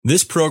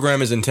This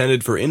program is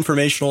intended for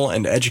informational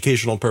and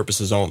educational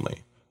purposes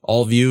only.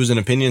 All views and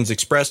opinions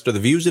expressed are the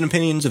views and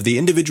opinions of the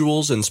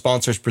individuals and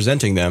sponsors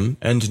presenting them,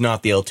 and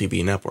not the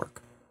LTB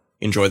network.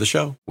 Enjoy the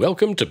show.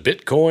 Welcome to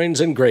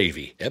Bitcoins and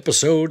Gravy,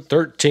 episode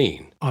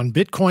 13. On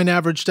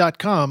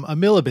BitcoinAverage.com, a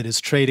millibit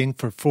is trading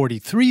for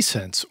 43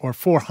 cents or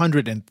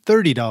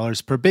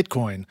 $430 per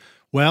Bitcoin.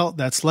 Well,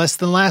 that's less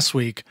than last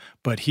week,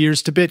 but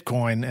here's to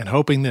Bitcoin and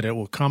hoping that it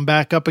will come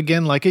back up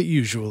again like it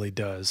usually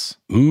does.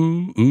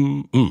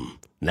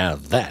 Now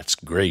that's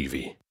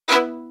gravy.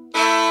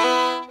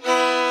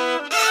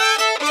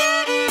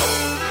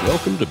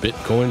 Welcome to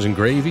Bitcoins and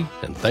Gravy,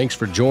 and thanks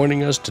for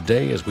joining us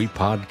today as we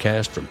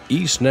podcast from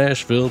East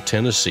Nashville,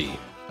 Tennessee.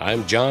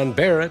 I'm John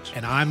Barrett.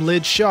 And I'm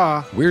Lid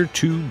Shaw. We're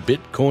two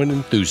Bitcoin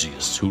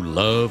enthusiasts who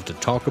love to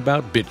talk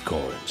about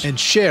Bitcoins. And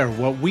share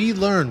what we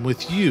learn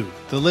with you,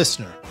 the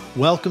listener.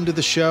 Welcome to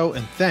the show,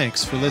 and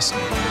thanks for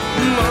listening.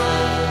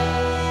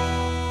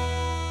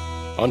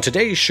 On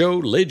today's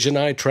show, Lidge and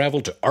I travel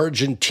to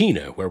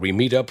Argentina, where we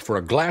meet up for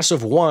a glass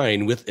of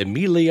wine with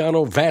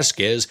Emiliano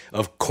Vasquez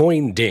of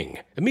CoinDing.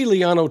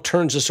 Emiliano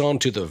turns us on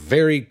to the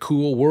very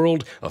cool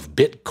world of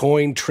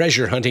Bitcoin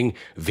treasure hunting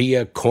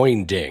via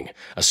CoinDing,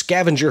 a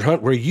scavenger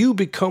hunt where you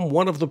become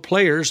one of the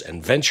players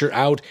and venture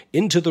out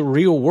into the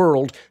real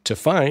world to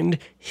find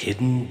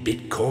hidden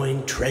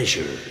Bitcoin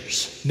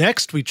treasures.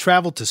 Next, we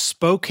travel to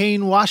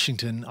Spokane,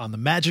 Washington on the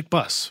Magic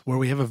Bus, where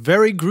we have a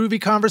very groovy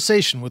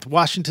conversation with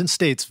Washington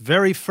State's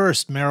very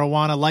first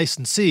marijuana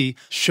licensee,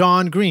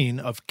 Sean Green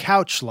of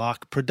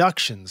Kouchlock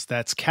Productions.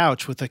 That's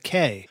Couch with a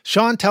K.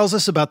 Sean tells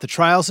us about the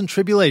trials and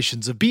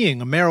tribulations of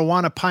being a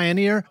marijuana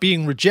pioneer,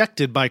 being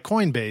rejected by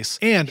Coinbase,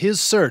 and his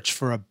search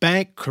for a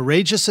bank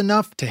courageous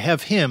enough to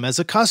have him as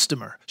a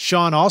customer.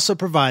 Sean also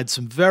provides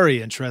some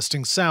very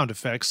interesting sound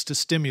effects to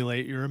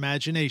stimulate your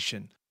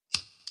imagination.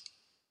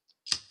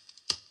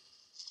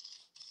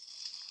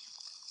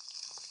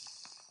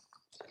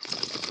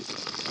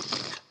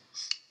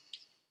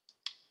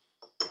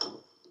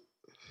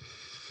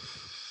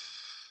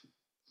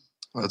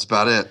 Well, that's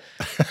about it.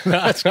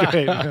 That's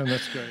great, man.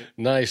 That's great.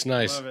 Nice.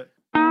 Love it.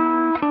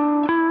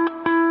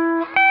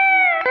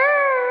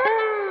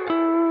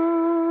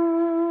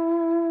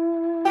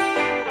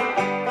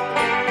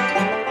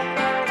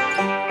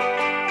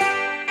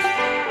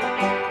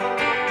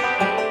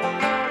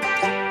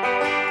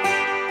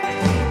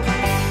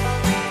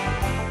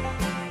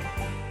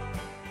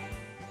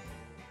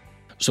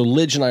 So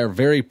Lidge and I are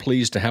very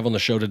pleased to have on the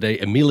show today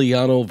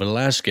Emiliano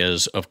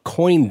Vasquez of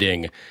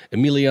CoinDing.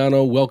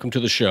 Emiliano, welcome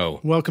to the show.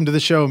 Welcome to the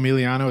show,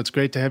 Emiliano. It's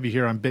great to have you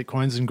here on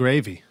Bitcoins and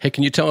Gravy. Hey,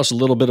 can you tell us a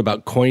little bit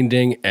about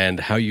CoinDing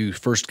and how you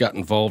first got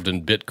involved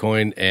in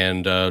Bitcoin?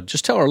 And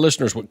just tell our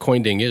listeners what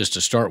CoinDing is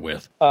to start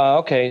with.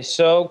 Okay,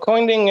 so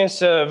CoinDing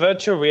is a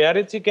virtual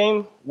reality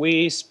game.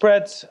 We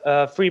spread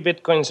free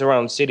Bitcoins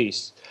around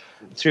cities.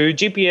 Through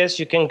GPS,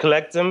 you can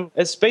collect them.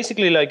 It's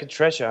basically like a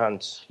treasure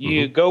hunt.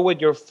 You go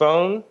with your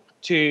phone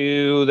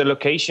to the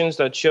locations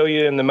that show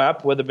you in the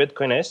map where the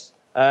Bitcoin is.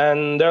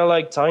 And they're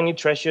like tiny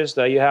treasures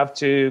that you have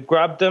to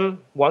grab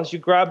them. Once you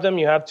grab them,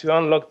 you have to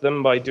unlock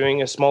them by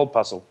doing a small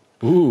puzzle.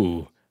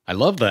 Ooh, I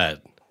love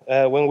that.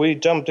 When we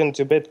jumped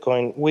into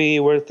Bitcoin, we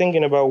were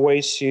thinking about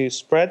ways to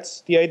spread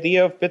the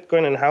idea of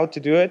Bitcoin and how to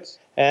do it.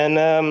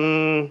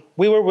 And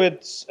we were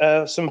with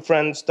some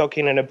friends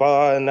talking in a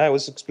bar, and I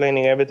was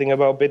explaining everything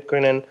about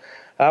Bitcoin. And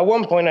at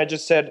one point, I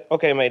just said,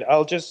 okay, mate,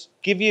 I'll just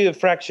give you a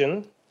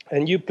fraction,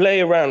 and you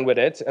play around with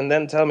it, and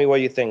then tell me what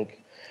you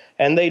think.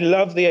 And they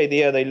loved the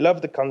idea, they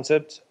loved the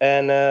concept.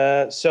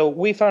 And so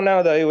we found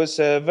out that it was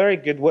a very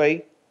good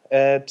way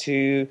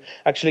to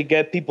actually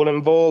get people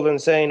involved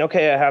and saying,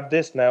 okay, I have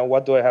this now,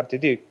 what do I have to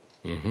do?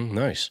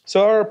 Nice.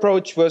 So our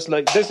approach was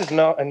like, this is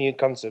not a new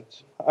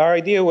concept. Our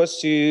idea was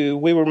we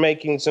were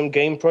making some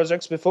game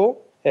projects before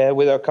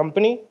with our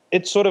company.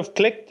 It sort of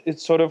clicked. It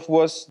sort of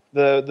was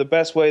the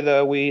best way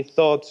that we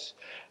thought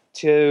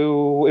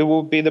it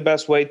would be the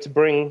best way to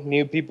bring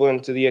new people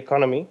into the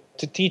economy,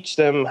 to teach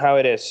them how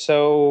it is.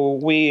 So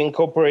we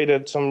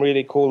incorporated some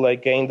really cool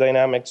like game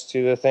dynamics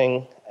to the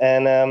thing.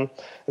 And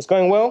it's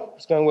going well.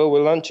 It's going well. We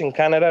launched in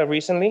Canada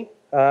recently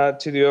to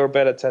do our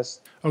beta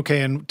test.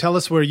 Okay, and tell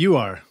us where you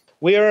are.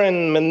 We are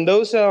in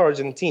Mendoza,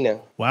 Argentina.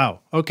 Wow.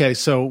 Okay,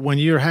 so when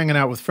you're hanging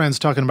out with friends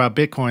talking about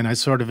Bitcoin, I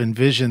sort of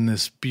envision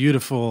this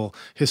beautiful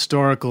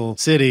historical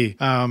city.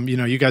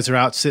 You guys are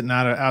out sitting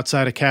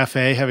outside a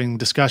cafe having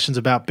discussions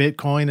about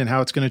Bitcoin and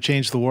how it's going to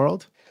change the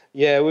world.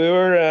 Yeah, we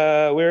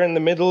were in the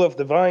middle of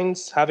the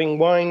vines, having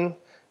wine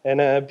in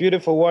a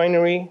beautiful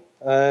winery,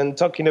 and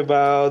talking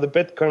about the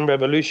Bitcoin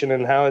revolution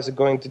and how is it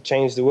going to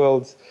change the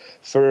world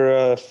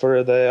for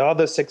the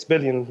other 6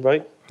 billion,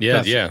 right?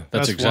 Yeah,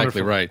 that's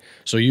exactly wonderful. right.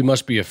 So you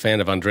must be a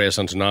fan of Andreas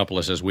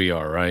Antonopoulos as we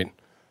are, right?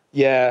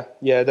 Yeah,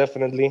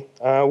 definitely.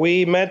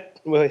 We met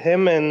with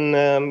him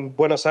in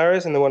Buenos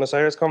Aires, in the Buenos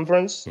Aires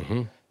conference,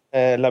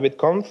 La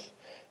BitConf.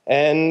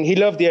 And he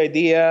loved the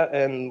idea,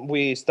 and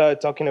we started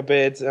talking a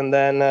bit. And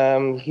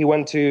then he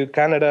went to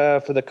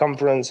Canada for the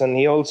conference, and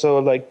he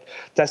also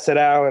tested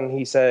out, and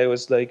he said it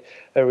was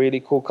a really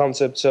cool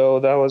concept. So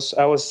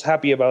I was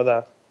happy about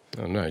that.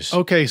 Oh, nice.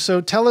 Okay,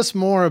 so tell us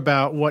more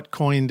about what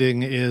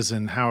CoinDing is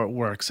and how it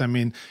works. I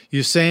mean,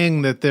 you're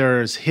saying that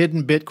there's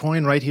hidden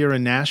Bitcoin right here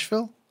in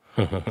Nashville?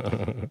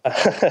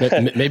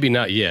 Maybe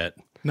not yet.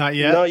 Not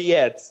yet?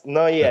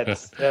 Not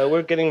yet.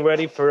 We're getting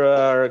ready for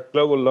our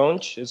global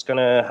launch. It's going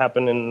to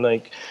happen in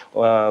like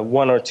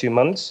 1 or 2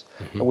 months.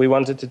 Mm-hmm. We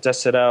wanted to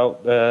test it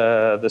out,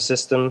 the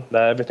system,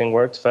 that everything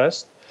worked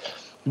first.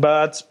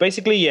 But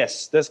basically,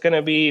 yes, there's going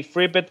to be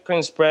free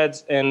Bitcoin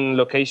spreads in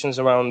locations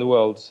around the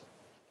world.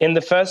 In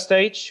the first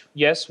stage,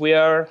 yes, we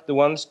are the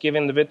ones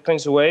giving the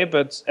Bitcoins away,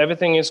 but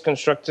everything is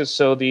constructed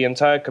so the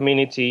entire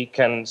community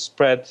can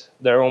spread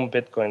their own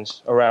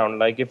Bitcoins around.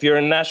 Like if you're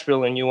in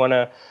Nashville and you want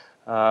to,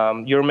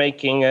 you're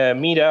making a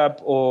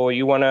meetup or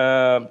you want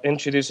to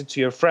introduce it to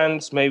your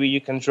friends, maybe you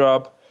can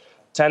drop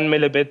 10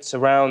 millibits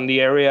around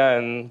the area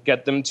and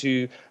get them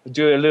to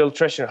do a little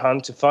treasure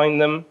hunt to find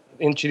them,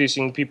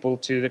 introducing people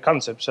to the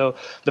concept. So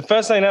the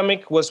first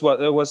dynamic was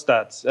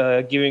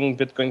giving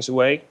Bitcoins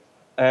away.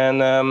 And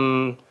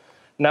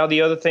now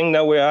the other thing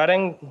that we're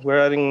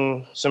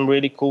adding some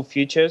really cool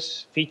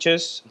features.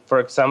 For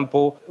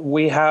example,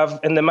 we have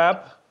in the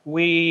map,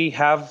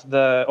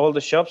 all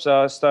the shops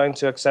are starting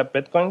to accept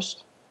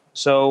Bitcoins.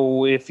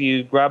 So if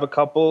you grab a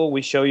couple,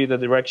 we show you the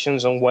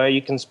directions on where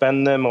you can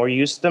spend them or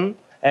use them.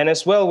 And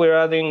as well, we're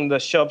adding the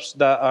shops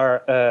that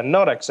are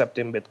not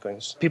accepting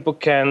Bitcoins. People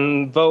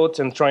can vote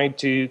and try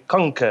to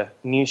conquer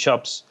new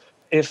shops.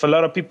 If a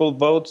lot of people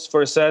vote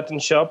for a certain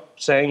shop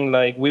saying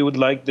like, we would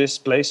like this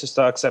place to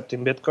start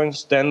accepting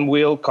Bitcoins, then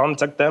we'll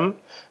contact them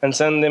and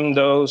send them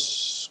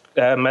those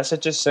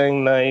messages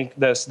saying like,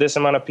 there's this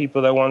amount of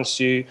people that wants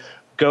to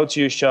go to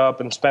your shop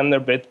and spend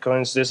their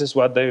Bitcoins. This is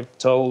what they've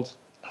told.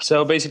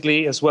 So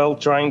basically as well,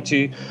 trying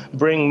to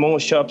bring more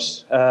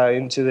shops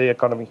into the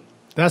economy.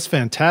 That's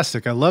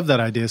fantastic. I love that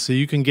idea. So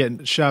you can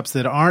get shops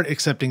that aren't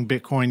accepting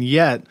Bitcoin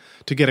yet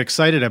to get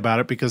excited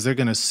about it because they're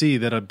going to see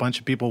that a bunch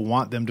of people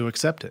want them to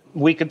accept it.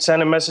 We could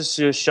send a message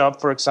to a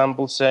shop, for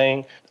example,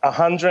 saying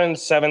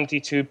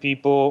 172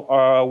 people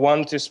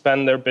want to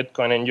spend their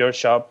Bitcoin in your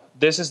shop.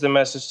 This is the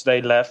message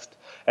they left,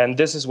 and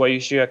this is why you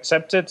should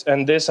accept it.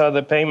 And these are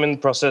the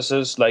payment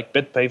processors like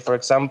BitPay, for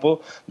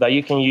example, that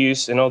you can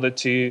use in order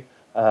to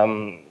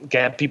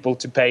get people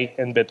to pay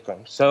in Bitcoin.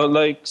 So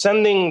like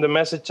sending the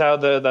message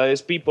out there that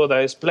is people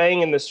that is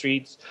playing in the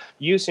streets,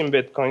 using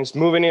Bitcoins,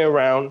 moving it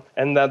around,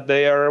 and that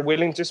they are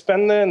willing to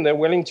spend it and they're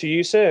willing to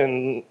use it,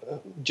 and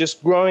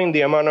just growing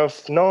the amount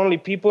of not only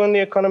people in the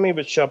economy,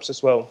 but shops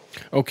as well.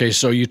 Okay,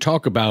 so you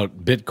talk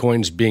about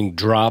Bitcoins being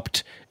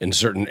dropped in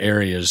certain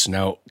areas.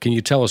 Now, can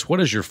you tell us what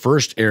is your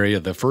first area,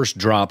 the first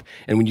drop?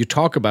 And when you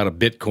talk about a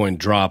Bitcoin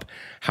drop,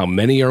 how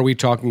many are we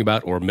talking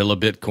about, or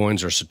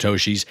millibitcoins or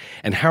Satoshis?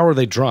 And how are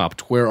they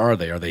dropped? Where are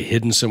they? Are they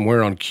hidden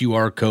somewhere on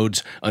QR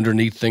codes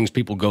underneath things?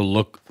 People go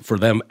look for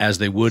them as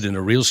they would in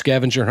a real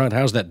scavenger hunt?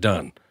 How's that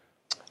done?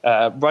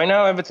 Right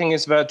now, everything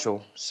is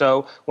virtual.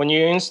 So when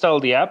you install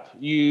the app,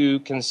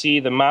 you can see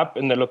the map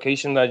in the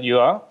location that you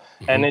are,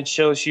 and it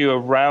shows you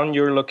around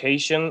your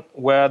location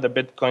where the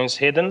Bitcoin is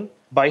hidden.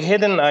 By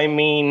hidden, I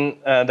mean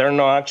they're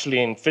not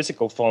actually in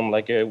physical form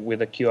like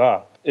with a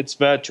QR. It's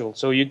virtual.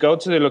 So you go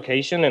to the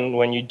location, and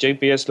when your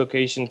GPS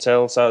location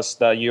tells us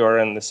that you are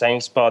in the same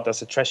spot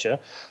as a treasure,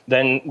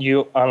 then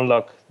you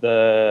unlock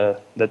the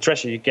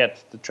treasure, you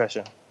get the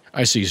treasure.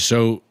 I see.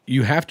 So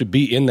you have to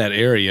be in that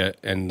area,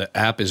 and the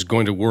app is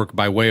going to work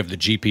by way of the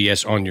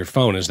GPS on your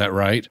phone. Is that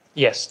right?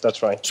 Yes,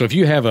 that's right. So if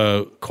you have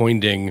a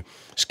CoinDing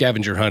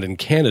scavenger hunt in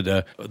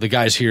Canada, the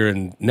guys here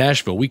in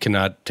Nashville, we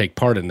cannot take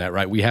part in that,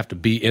 right? We have to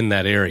be in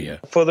that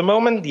area. For the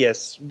moment,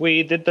 yes.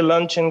 We did the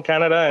launch in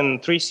Canada in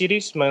 3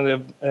 cities,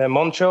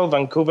 Montreal,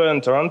 Vancouver,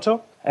 and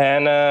Toronto.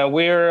 And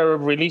we're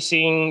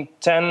releasing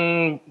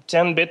 10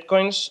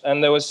 Bitcoins,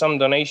 and there was some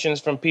donations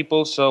from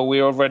people, so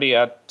we're already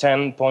at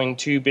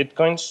 10.2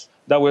 Bitcoins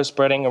that we're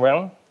spreading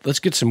around.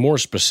 Let's get some more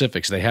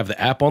specifics. They have the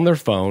app on their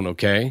phone,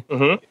 okay?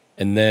 Mm-hmm.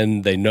 And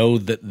then they know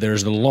that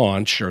there's the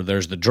launch or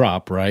there's the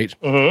drop, right?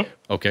 Mm-hmm.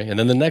 Okay, and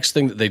then the next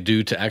thing that they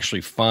do to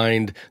actually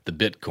find the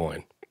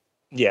Bitcoin.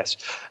 Yes.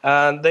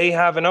 They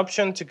have an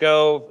option to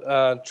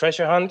go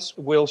treasure hunt.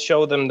 We'll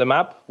show them the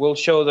map. We'll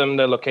show them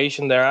the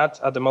location they're at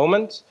the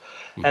moment.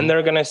 Mm-hmm. And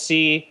they're going to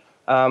see,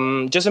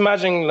 just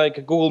imagine like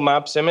a Google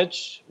Maps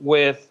image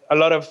with a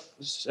lot of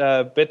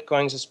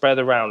Bitcoins spread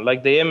around,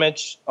 like the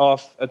image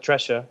of a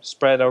treasure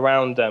spread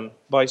around them.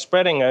 By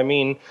spreading, I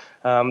mean,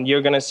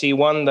 you're going to see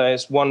one that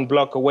is 1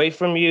 block away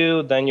from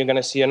you. Then you're going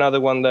to see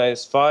another one that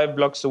is 5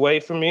 blocks away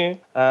from you.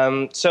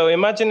 So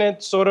imagine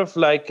it sort of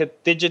like a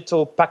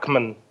digital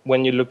Pac-Man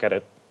when you look at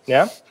it.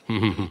 Yeah?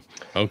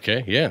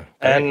 Okay, yeah.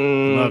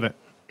 And love it.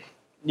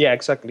 Yeah,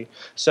 exactly.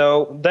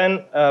 So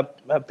then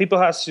people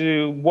have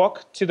to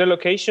walk to the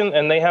location,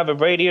 and they have a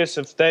radius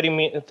of 30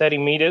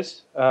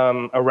 meters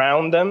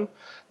around them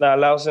that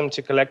allows them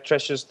to collect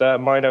treasures that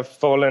might have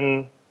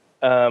fallen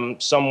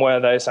somewhere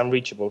that is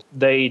unreachable.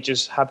 They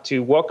just have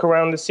to walk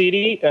around the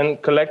city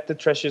and collect the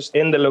treasures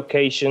in the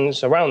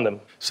locations around them.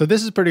 So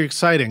this is pretty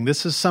exciting.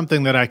 This is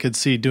something that I could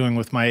see doing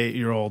with my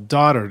 8-year-old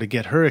daughter to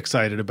get her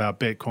excited about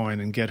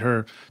Bitcoin and get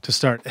her to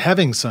start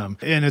having some.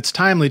 And it's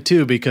timely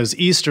too, because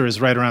Easter is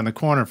right around the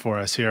corner for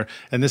us here.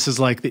 And this is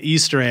like the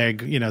Easter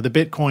egg, you know, the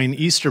Bitcoin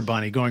Easter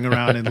bunny going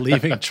around and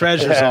leaving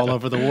treasures all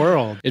over the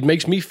world. It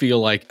makes me feel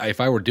like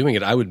if I were doing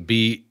it, I would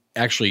be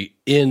actually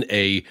in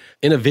a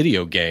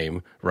video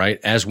game, right,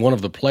 as one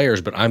of the players,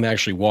 but I'm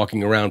actually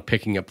walking around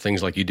picking up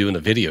things like you do in a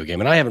video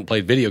game. And I haven't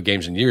played video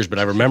games in years, but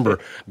I remember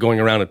going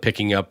around and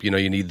picking up, you know,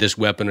 you need this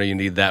weapon or you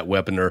need that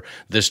weapon or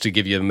this to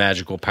give you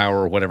magical power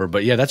or whatever.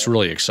 But yeah, that's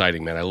really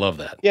exciting, man. I love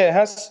that. Yeah, it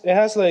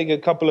has like a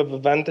couple of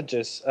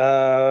advantages.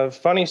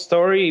 Funny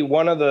story,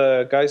 one of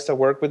the guys that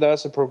worked with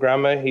us, a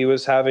programmer, he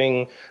was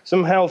having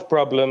some health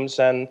problems,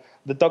 and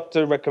the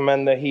doctor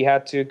recommended he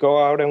had to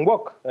go out and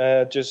walk,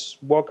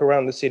 just walk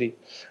around the city.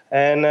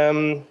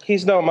 And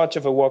he's not much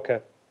of a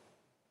walker.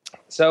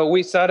 So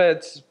we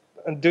started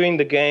doing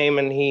the game,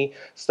 and he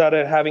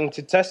started having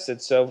to test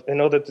it. So in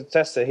order to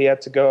test it, he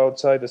had to go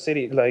outside the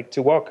city, like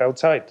to walk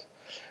outside.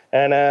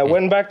 And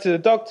went back to the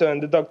doctor,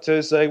 and the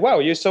doctor's like, wow,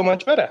 you're so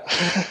much better.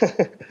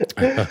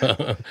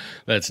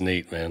 That's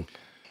neat, man.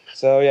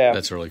 So, yeah.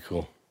 That's really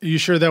cool. Are you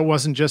sure that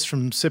wasn't just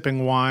from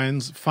sipping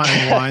wines,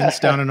 fine wines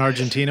down in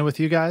Argentina with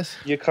you guys?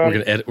 You can't.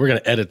 We're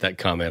gonna edit that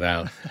comment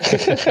out.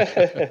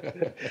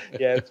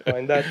 Yeah, it's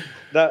fine.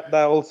 That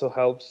also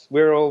helps.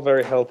 We're all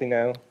very healthy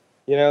now.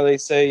 You know, they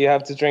say you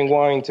have to drink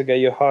wine to get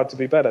your heart to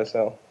be better.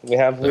 So we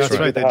have. That's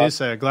right. They do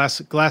say a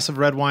glass of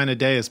red wine a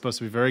day is supposed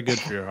to be very good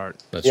for your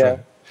heart. That's right.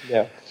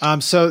 Yeah.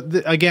 So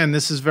again,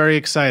 this is very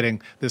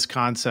exciting, this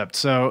concept.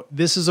 So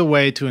this is a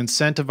way to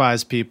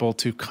incentivize people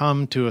to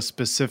come to a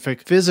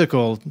specific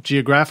physical,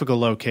 geographical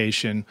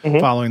location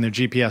following their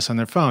GPS on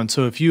their phone.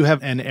 So if you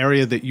have an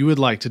area that you would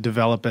like to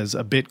develop as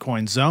a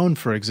Bitcoin zone,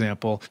 for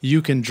example,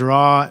 you can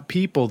draw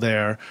people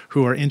there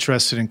who are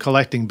interested in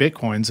collecting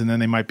Bitcoins, and then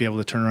they might be able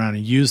to turn around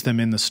and use them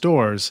in the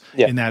stores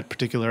in that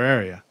particular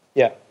area.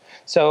 Yeah.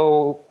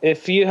 So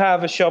if you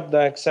have a shop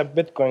that accepts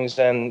Bitcoins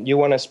and you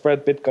want to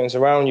spread Bitcoins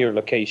around your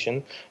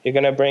location, you're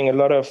going to bring a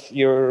lot of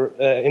your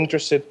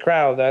interested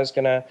crowd that's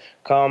going to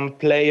come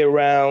play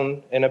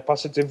around in a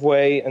positive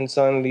way, and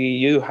suddenly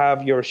you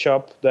have your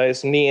shop that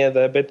is near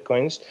the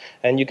Bitcoins,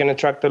 and you can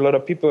attract a lot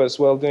of people as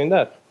well doing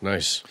that.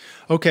 Nice.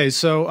 Okay,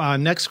 so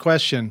next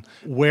question.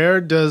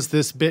 Where does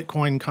this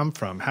Bitcoin come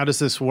from? How does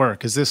this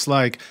work? Is this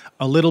like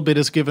a little bit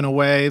is given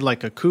away,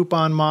 like a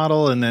coupon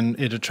model, and then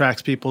it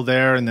attracts people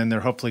there, and then they're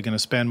hopefully going to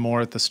spend more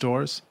at the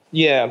stores?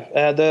 Yeah,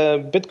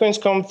 the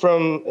Bitcoins come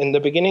from, in the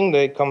beginning,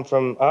 they come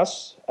from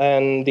us.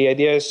 And the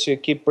idea is to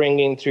keep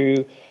bringing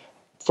through,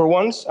 for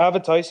once,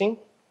 advertising.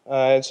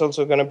 It's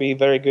also going to be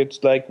very good,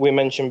 like we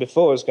mentioned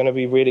before, it's going to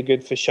be really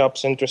good for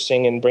shops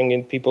interesting in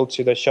bringing people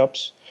to the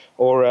shops,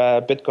 or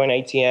Bitcoin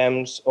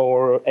ATMs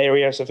or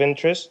areas of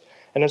interest.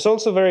 And it's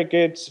also very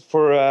good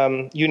for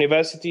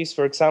universities,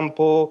 for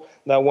example,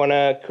 that want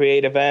to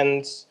create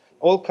events,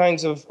 all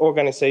kinds of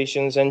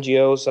organizations,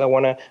 NGOs that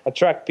want to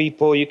attract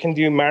people. You can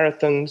do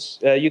marathons.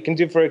 You can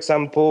do, for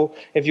example,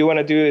 if you want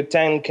to do a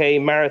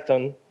 10K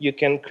marathon, you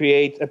can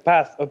create a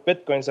path of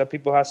Bitcoins that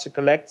people have to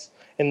collect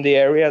in the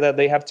area that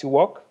they have to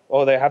walk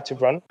or they have to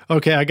run.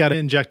 Okay, I got to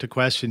inject a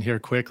question here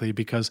quickly,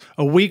 because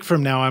a week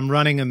from now I'm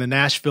running in the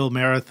Nashville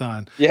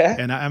Marathon. Yeah.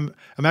 And I'm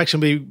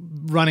actually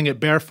running it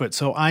barefoot,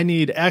 so I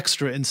need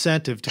extra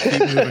incentive to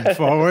keep moving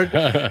forward.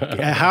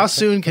 How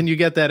soon can you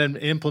get that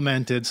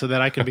implemented so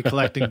that I can be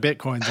collecting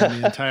Bitcoins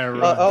in the entire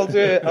run? I'll do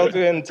it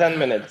in 10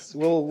 minutes.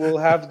 We'll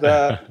have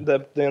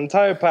the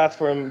entire path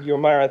from your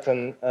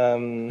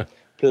marathon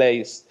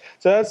placed.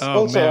 So that's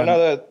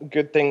another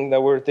good thing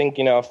that we're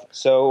thinking of.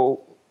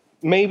 So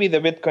maybe the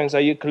Bitcoins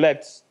that you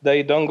collect,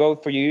 they don't go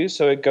for you,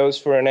 so it goes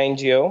for an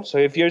NGO. So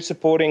if you're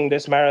supporting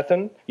this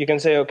marathon, you can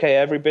say, okay,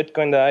 every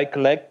Bitcoin that I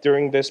collect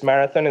during this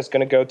marathon is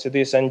going to go to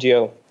this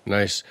NGO.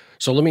 Nice.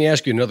 So let me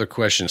ask you another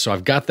question. So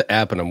I've got the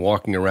app and I'm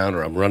walking around,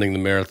 or I'm running the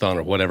marathon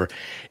or whatever.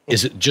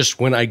 Is it just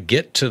when I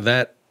get to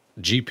that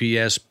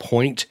GPS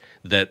point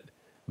that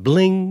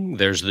bling,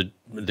 there's a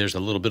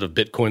little bit of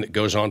Bitcoin that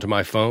goes onto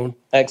my phone?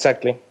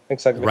 Exactly.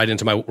 Right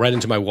into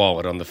my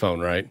wallet on the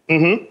phone, right?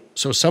 Mm-hmm.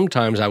 So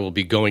sometimes I will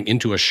be going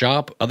into a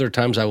shop. Other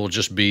times I will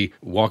just be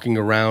walking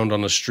around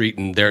on the street,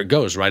 and there it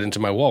goes right into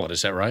my wallet.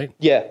 Is that right?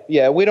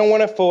 Yeah. We don't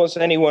want to force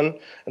anyone.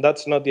 And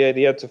that's not the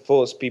idea, to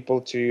force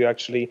people to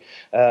actually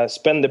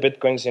spend the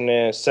Bitcoins in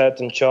a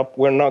certain shop.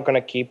 We're not going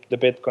to keep the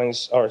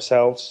Bitcoins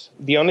ourselves.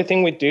 The only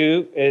thing we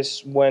do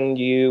is when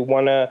you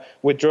want to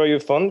withdraw your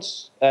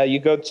funds, you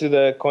go to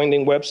the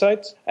CoinDing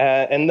website.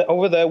 And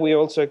over there, we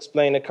also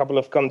explain a couple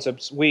of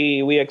concepts.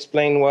 We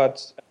explain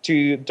what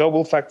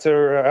double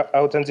factor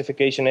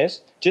authentication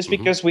is, just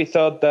because we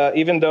thought that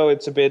even though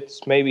it's a bit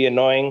maybe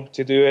annoying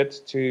to do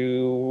it,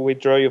 to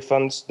withdraw your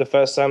funds the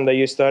first time that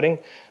you're starting,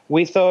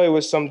 we thought it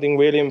was something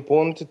really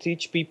important to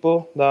teach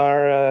people that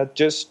are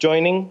just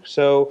joining.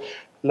 So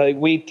Like,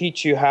 we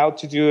teach you how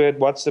to do it,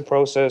 what's the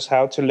process,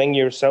 how to link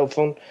your cell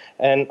phone.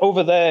 And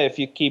over there, if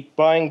you keep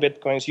buying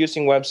Bitcoins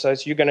using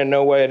websites, you're going to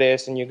know where it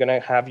is and you're going to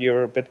have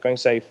your Bitcoin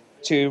safe.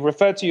 To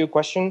refer to your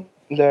question,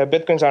 the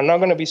Bitcoins are not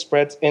going to be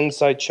spread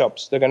inside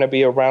shops. They're going to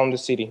be around the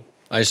city.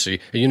 I see.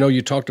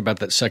 You talked about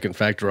that second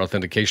factor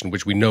authentication,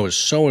 which we know is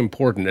so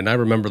important. And I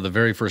remember the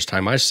very first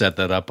time I set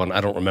that up on,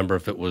 I don't remember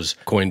if it was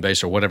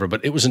Coinbase or whatever,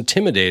 but it was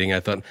intimidating. I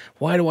thought,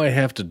 why do I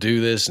have to do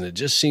this? And it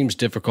just seems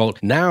difficult.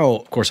 Now,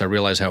 of course, I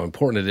realize how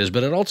important it is,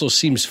 but it also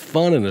seems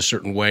fun in a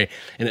certain way.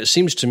 And it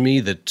seems to me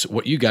that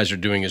what you guys are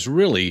doing is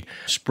really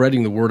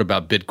spreading the word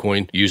about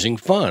Bitcoin using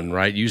fun,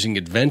 right? Using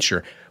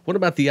adventure. What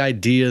about the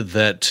idea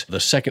that the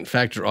second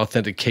factor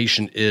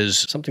authentication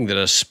is something that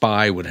a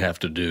spy would have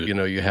to do?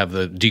 You have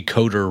the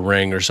decoder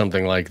ring or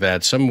something like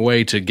that, some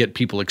way to get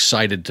people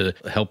excited to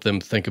help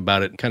them think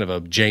about it in kind of a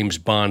James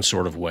Bond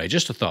sort of way.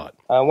 Just a thought.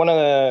 One of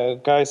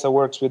the guys that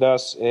works with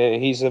us,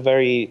 he's a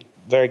very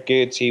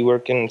good. He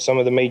worked in some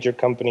of the major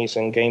companies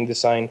in game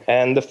design.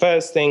 And the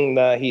first thing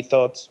that he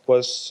thought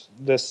was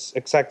this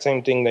exact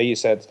same thing that you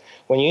said.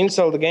 When you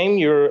install the game,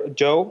 you're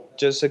Joe,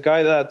 just a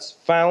guy that's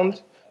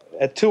found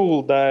a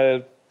tool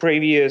that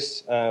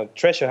previous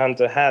treasure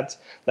hunter had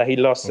that he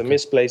lost and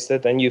misplaced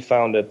it, and you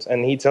found it.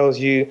 And he tells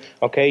you,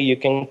 okay, you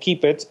can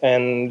keep it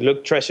and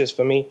look treasures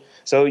for me.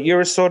 So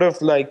you're sort of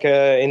like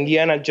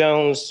Indiana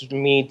Jones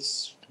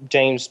meets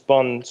James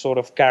Bond sort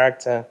of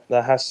character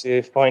that has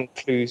to find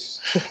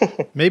clues.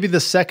 Maybe the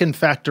second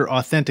factor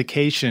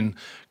authentication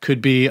could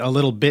be a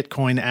little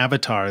Bitcoin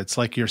avatar. It's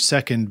like your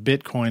second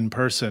Bitcoin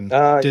person,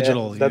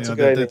 digital, yeah,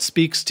 that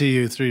speaks to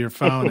you through your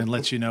phone and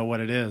lets you know what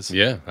it is.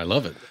 Yeah, I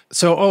love it.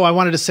 So, I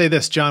wanted to say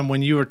this, John,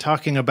 when you were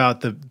talking about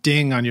the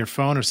ding on your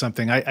phone or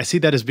something, I see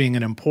that as being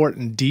an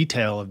important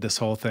detail of this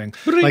whole thing.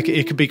 Like,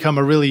 it could become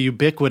a really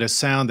ubiquitous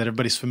sound that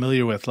everybody's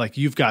familiar with. Like,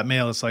 you've got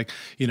mail. It's like,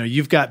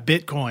 you've got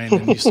Bitcoin,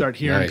 and you start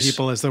hearing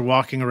people as they're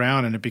walking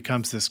around, and it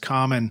becomes this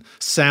common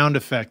sound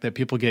effect that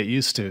people get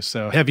used to.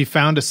 So have you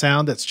found a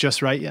sound that's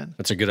just right yet?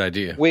 That's a good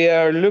idea. We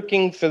are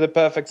looking for the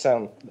perfect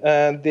sound.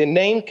 The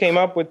name came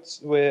up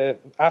with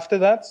after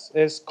that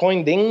is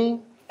Coin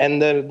Ding,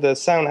 and the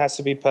sound has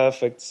to be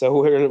perfect.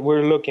 So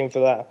we're looking for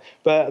that.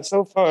 But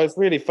so far, it's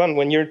really fun.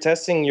 When you're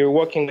testing, you're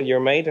walking with your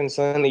mate, and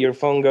suddenly your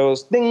phone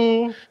goes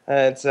ding.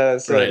 It's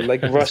right.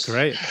 like rush. That's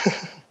great.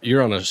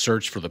 You're on a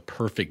search for the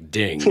perfect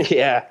ding.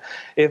 Yeah.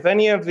 If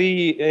any of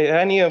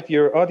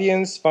your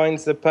audience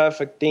finds the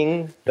perfect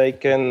ding, they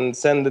can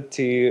send it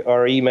to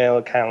our email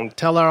account.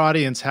 Tell our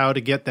audience how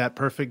to get that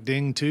perfect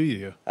ding to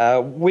you.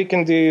 We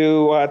can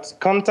do at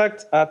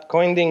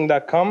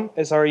contact@coinding.com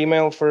is our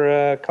email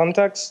for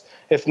contacts.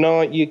 If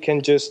not, you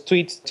can just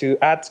tweet to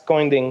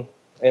 @coinding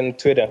in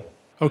Twitter.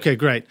 Okay,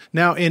 great.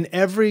 Now, in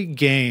every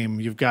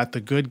game, you've got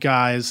the good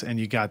guys and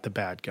you got the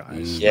bad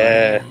guys.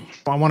 Yeah.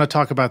 I want to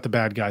talk about the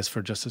bad guys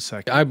for just a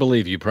second. I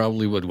believe you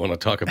probably would want to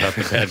talk about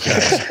the bad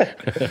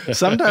guys.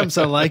 Sometimes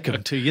I like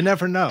them too. You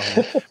never know.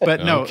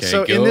 But no, Okay,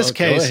 so in this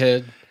case, go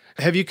ahead.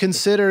 have you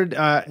considered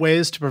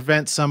ways to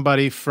prevent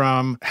somebody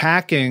from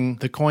hacking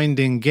the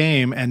CoinDing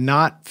game and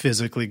not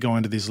physically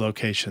going to these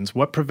locations?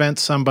 What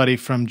prevents somebody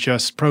from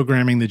just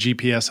programming the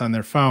GPS on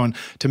their phone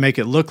to make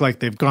it look like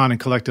they've gone and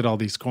collected all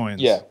these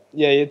coins? Yeah,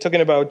 you're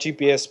talking about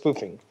GPS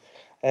spoofing.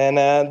 And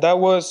that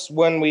was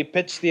when we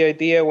pitched the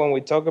idea, when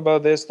we talk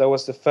about this, that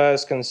was the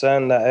first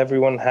concern that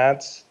everyone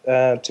had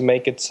to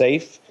make it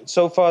safe.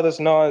 So far,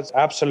 there's no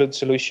absolute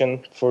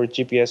solution for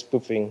GPS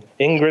spoofing.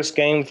 Ingress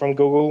Game from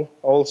Google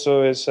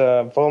also is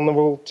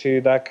vulnerable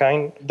to that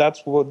kind.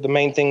 That's the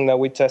main thing that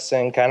we tested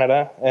in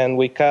Canada, and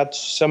we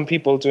catch some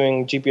people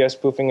doing GPS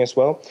spoofing as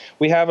well.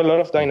 We have a lot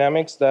of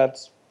dynamics that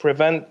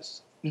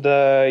prevent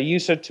the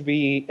user to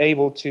be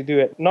able to do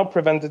it, not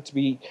prevented to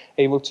be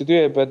able to do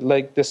it, but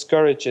like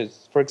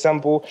discourages. For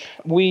example,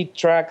 we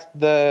track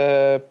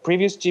the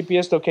previous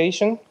GPS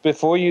location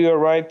before you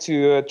arrive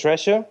to a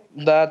treasure.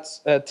 That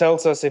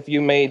tells us if you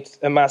made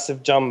a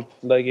massive jump,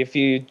 like if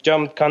you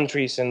jumped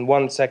countries in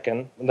 1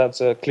 second.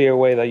 That's a clear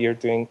way that you're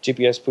doing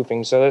GPS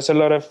spoofing. So there's a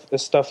lot of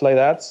stuff like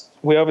that.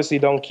 We obviously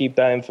don't keep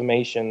that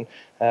information.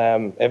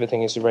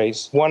 Everything is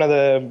erased. One of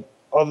the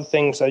other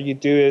things that you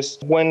do is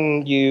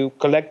when you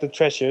collect the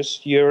treasures,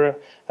 you're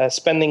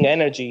spending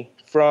energy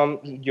from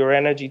your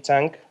energy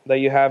tank that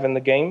you have in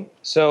the game.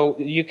 So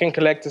you can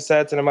collect a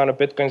certain amount of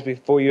Bitcoins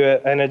before your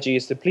energy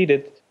is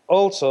depleted.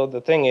 Also,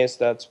 the thing is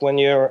that when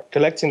you're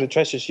collecting the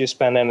treasures, you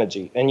spend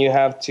energy, and you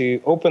have to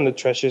open the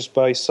treasures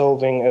by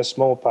solving a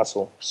small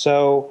puzzle.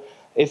 So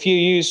if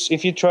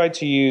you try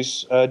to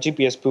use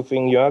GPS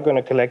spoofing, you are going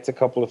to collect a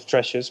couple of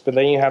treasures, but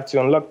then you have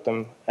to unlock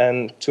them.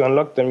 And to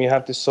unlock them, you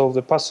have to solve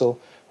the puzzle,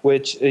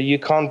 which you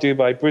can't do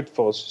by brute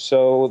force.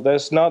 So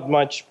there's not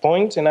much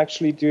point in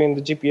actually doing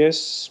the GPS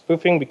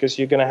spoofing, because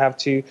you're going to have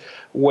to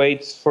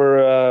wait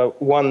for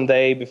 1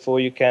 day before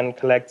you can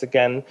collect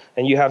again,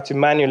 and you have to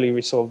manually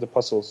resolve the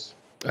puzzles.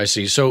 I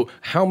see. So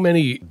how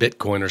many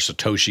Bitcoin or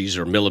Satoshis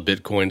or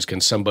millibitcoins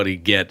can somebody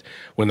get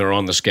when they're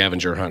on the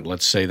scavenger hunt?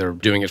 Let's say they're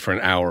doing it for an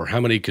hour. How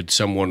many could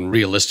someone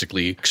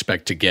realistically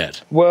expect to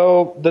get?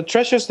 Well, the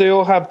treasures, they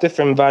all have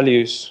different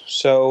values.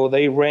 So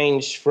they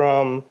range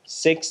from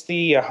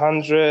 60,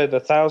 100,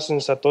 1,000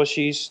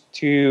 Satoshis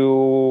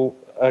to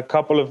a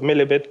couple of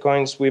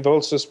millibitcoins. We've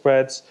also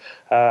spread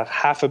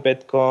half a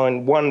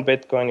Bitcoin, 1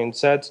 Bitcoin in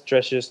set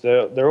treasures.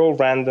 They're all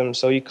random,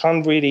 so you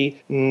can't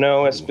really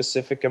know a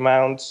specific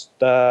amount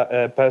that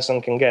a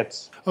person can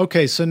get.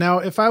 Okay, so now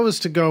if I was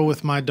to go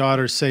with my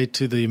daughter, say,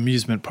 to the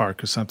amusement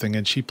park or something,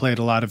 and she played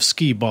a lot of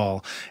skee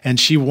ball, and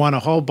she won a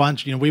whole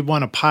bunch, we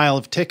won a pile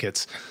of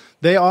tickets.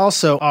 They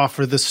also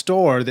offer the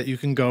store that you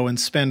can go and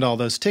spend all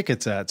those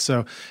tickets at.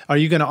 So are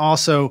you going to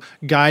also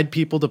guide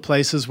people to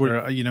places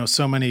where,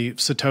 so many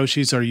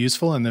Satoshis are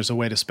useful and there's a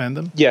way to spend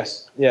them?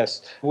 Yes.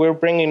 We're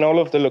bringing all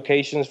of the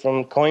locations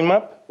from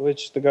CoinMap,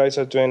 which the guys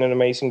are doing an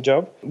amazing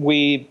job.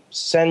 We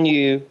send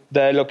you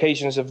the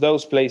locations of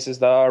those places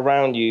that are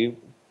around you,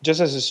 just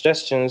as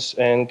suggestions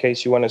in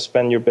case you want to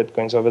spend your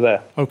Bitcoins over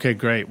there. Okay,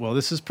 great. Well,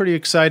 this is pretty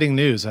exciting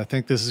news. I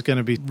think this is going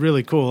to be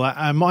really cool.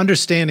 I'm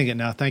understanding it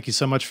now. Thank you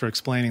so much for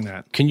explaining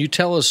that. Can you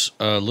tell us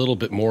a little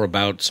bit more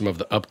about some of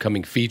the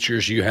upcoming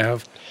features you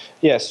have?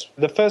 Yes.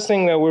 The first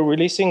thing that we're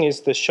releasing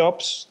is the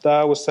shops that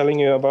I was telling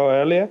you about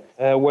earlier,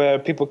 where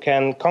people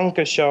can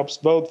conquer shops,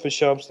 vote for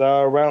shops that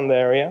are around the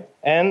area,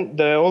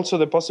 and also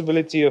the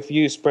possibility of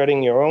you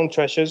spreading your own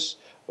treasures.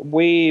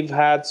 We've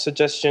had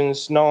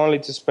suggestions not only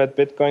to spread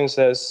Bitcoins.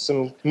 There's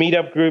some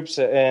meetup groups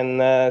in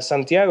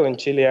Santiago in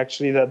Chile,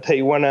 actually, that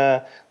they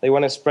wanna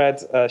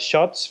spread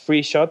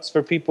free shots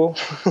for people.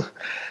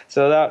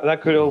 So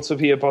that could also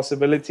be a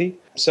possibility.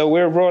 So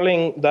we're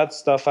rolling that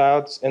stuff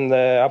out in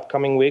the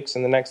upcoming weeks,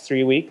 in the next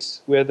 3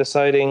 weeks. We're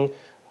deciding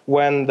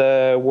when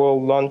the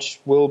world launch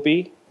will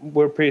be.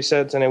 We're pretty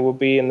certain it will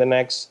be in the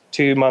next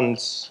 2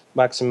 months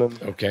maximum.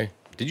 Okay.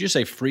 Did you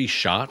say free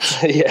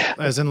shots? Yeah.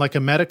 As in like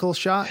a medical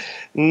shot?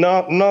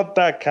 Not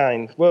that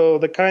kind. Well,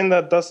 the kind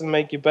that doesn't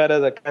make you better,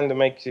 the kind that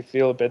makes you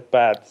feel a bit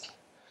bad.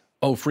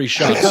 Oh, free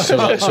shots.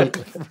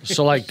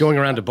 So like going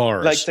around to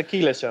bars. Like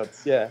tequila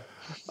shots, yeah.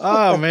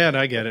 Oh, man,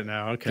 I get it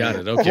now. Okay. Got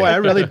it, okay. Boy, I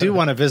really do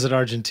want to visit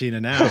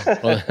Argentina now.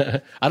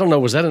 Well, I don't know.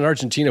 Was that in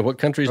Argentina? What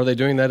countries are they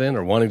doing that in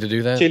or wanting to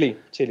do that? Chile.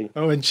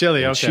 Oh, in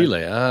Chile, okay.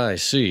 Chile. I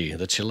see.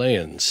 The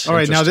Chileans. All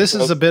right, now this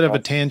is a bit of a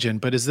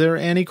tangent, but is there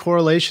any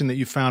correlation that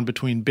you found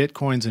between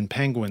Bitcoins and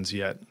penguins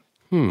yet?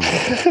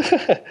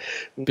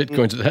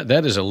 Bitcoins,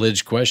 that is a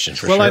Lidge question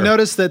for sure. Well, I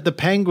noticed that the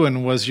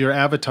penguin was your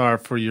avatar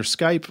for your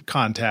Skype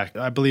contact.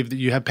 I believe that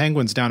you have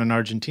penguins down in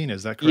Argentina.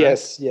 Is that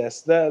correct?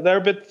 Yes. They're a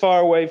bit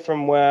far away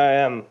from where I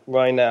am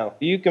right now.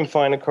 You can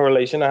find a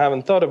correlation. I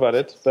haven't thought about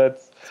it,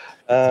 but...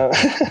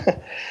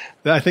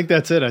 I think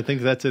that's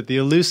it. The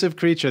elusive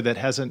creature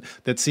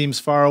that seems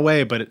far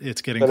away, but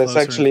it's getting closer.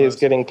 But it's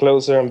getting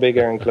closer and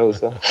bigger and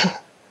closer.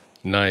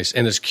 Nice.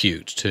 And it's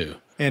cute, too.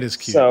 And it's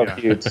cute. So yeah.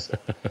 cute.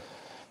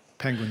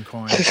 Penguin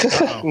coin.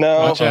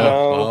 No,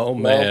 Oh,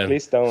 man. no,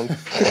 please don't.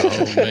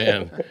 Oh,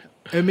 man.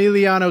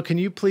 Emiliano, can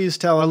you please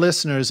tell our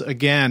listeners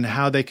again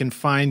how they can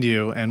find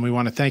you? And we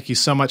want to thank you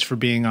so much for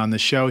being on the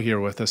show here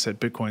with us at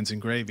Bitcoins and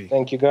Gravy.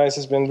 Thank you, guys.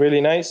 It's been really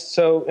nice.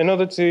 So in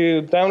order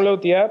to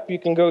download the app, you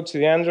can go to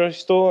the Android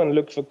store and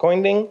look for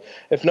Coinding.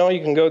 If not,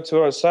 you can go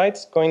to our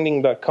site,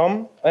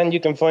 coinding.com, and you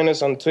can find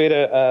us on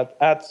Twitter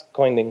at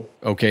Coinding.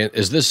 Okay.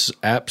 Is this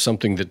app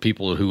something that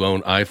people who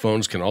own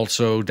iPhones can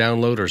also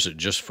download, or is it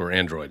just for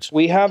Androids?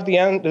 We have the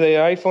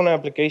iPhone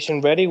application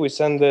ready. We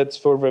sent it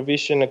for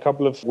revision a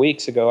couple of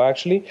weeks ago,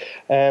 actually.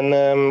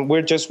 And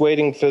we're just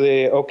waiting for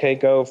the OK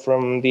go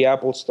from the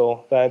Apple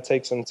Store. That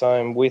takes some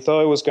time. We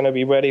thought it was going to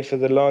be ready for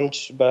the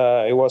launch,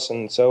 but it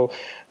wasn't. So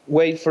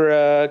wait for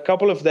a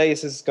couple of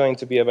days, it's going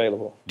to be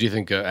available. Do you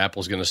think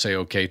Apple's going to say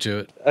OK to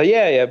it?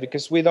 Yeah,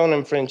 because we don't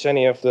infringe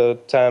any of the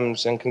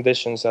terms and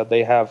conditions that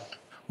they have.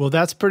 Well,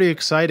 that's pretty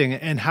exciting.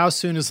 And how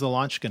soon is the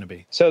launch going to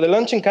be? So the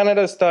launch in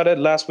Canada started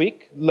last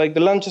week. Like the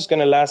launch is going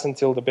to last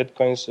until the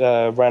Bitcoins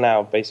run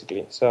out,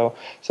 basically. So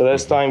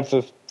there's time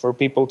for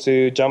people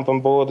to jump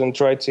on board and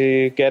try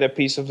to get a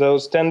piece of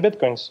those 10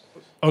 Bitcoins.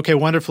 Okay,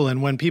 wonderful.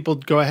 And when people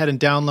go ahead and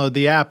download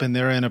the app and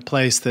they're in a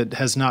place that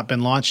has not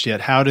been launched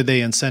yet, how do they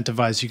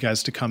incentivize you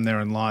guys to come there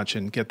and launch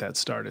and get that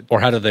started?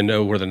 Or how do they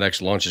know where the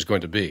next launch is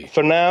going to be?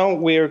 For now,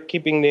 we're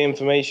keeping the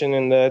information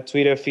in the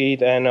Twitter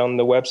feed and on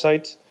the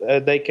website.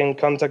 They can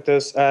contact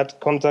us at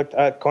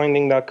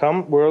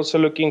contact@coinding.com. We're also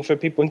looking for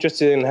people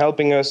interested in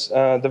helping us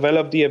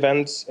develop the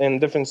events in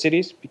different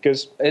cities,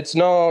 because it's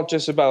not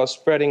just about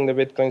spreading the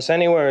Bitcoins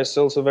anywhere. It's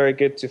also very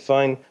good to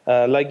find,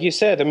 like you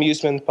said,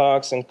 amusement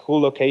parks and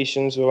cool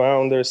locations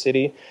around their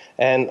city,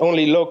 and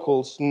only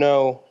locals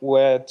know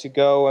where to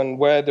go and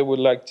where they would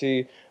like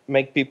to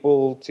make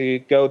people to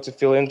go to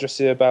feel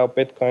interested about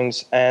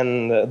Bitcoins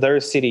and their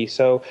city.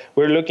 So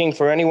we're looking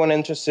for anyone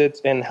interested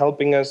in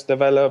helping us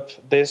develop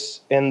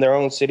this in their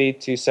own city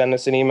to send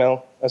us an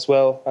email, as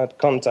well at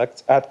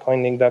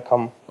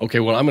contact@coinding.com. Okay,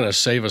 well, I'm going to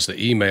save us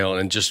the email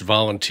and just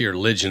volunteer.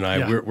 Lidge and I,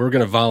 Yeah. we're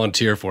going to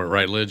volunteer for it,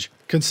 right, Lidge?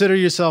 Consider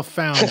yourself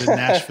found in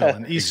Nashville,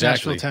 in East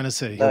Exactly. Nashville,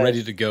 Tennessee. We're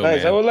ready to go, Nice.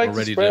 man. I would like We're to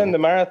ready spread in the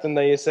marathon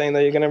that you're saying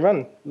that you're going to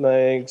run.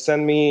 Like,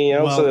 send me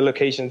also the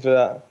location for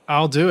that.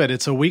 I'll do it.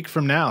 It's a week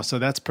from now, so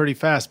that's pretty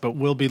fast, but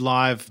we'll be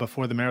live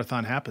before the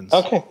marathon happens.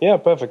 Okay, yeah,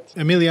 perfect.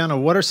 Emiliano,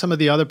 what are some of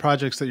the other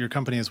projects that your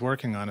company is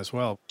working on as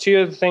well?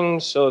 3 other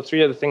things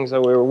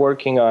that we're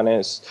working on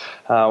is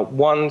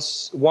one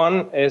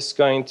is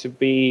going to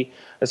be,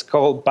 it's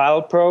called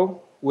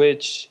BalPro,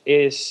 which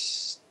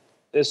is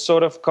a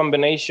sort of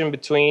combination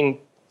between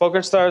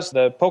PokerStars,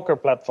 the poker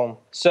platform.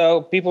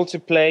 So people to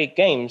play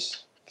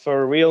games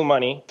for real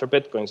money, for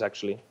Bitcoins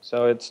actually.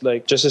 So it's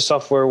like just a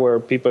software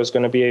where people is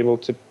going to be able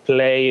to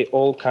play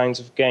all kinds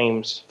of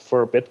games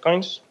for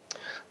Bitcoins.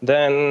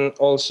 Then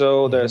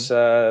also there's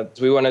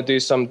we want to do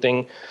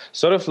something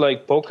sort of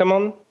like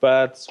Pokemon,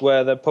 but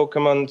where the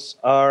Pokemons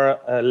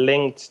are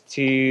linked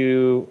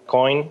to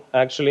coin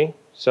actually.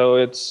 So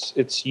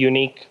it's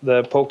unique,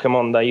 the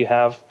Pokemon that you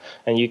have,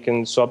 and you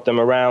can swap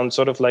them around,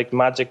 sort of like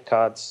magic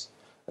cards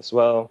as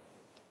well.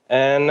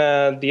 And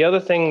the other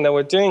thing that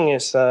we're doing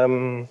is a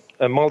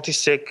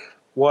multi-sig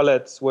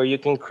wallet where you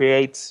can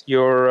create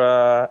your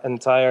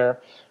entire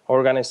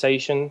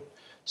organization.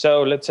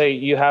 So let's say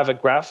you have a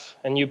graph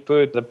and you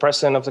put the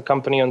president of the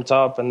company on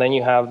top, and then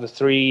you have the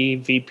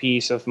 3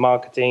 VPs of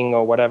marketing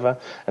or whatever,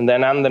 and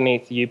then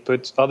underneath you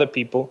put other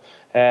people,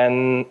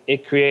 and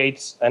it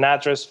creates an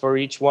address for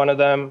each one of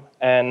them,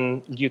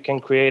 and you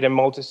can create a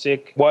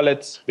multi-sig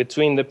wallet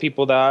between the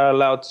people that are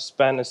allowed to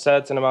spend a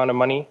certain amount of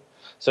money.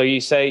 So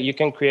you say you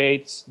can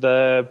create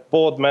the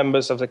board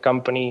members of the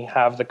company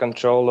have the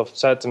control of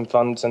certain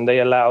funds, and they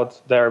allowed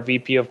their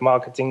VP of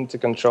marketing to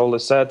control a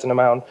certain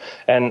amount,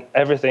 and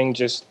everything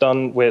just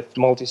done with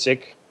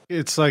multi-sig.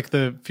 It's like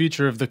the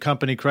future of the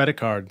company credit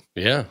card.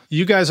 Yeah.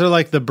 You guys are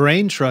like the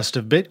brain trust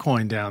of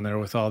Bitcoin down there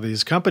with all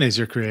these companies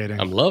you're creating.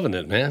 I'm loving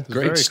it, man.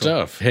 Great very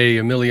stuff. Hey,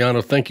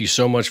 Emiliano, thank you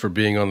so much for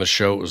being on the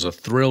show. It was a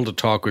thrill to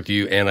talk with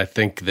you, and I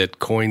think that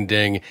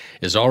CoinDing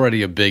is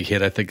already a big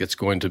hit. I think it's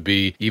going to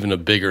be even a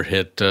bigger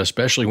hit,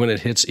 especially when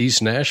it hits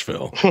East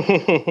Nashville.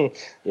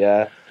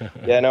 Yeah.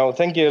 No,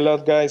 thank you a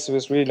lot, guys. It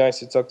was really nice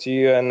to talk to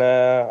you. And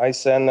I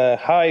send a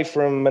hi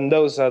from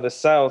Mendoza, the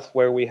south,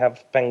 where we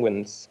have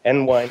penguins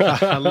and wine.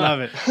 I love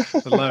it.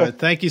 I love it.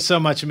 Thank you so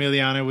much,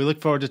 Emiliano. We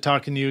look forward to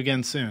talking to you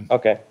again soon.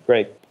 Okay,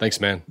 great.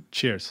 Thanks, man.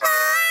 Cheers.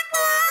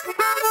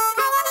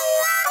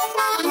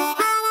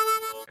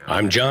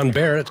 I'm John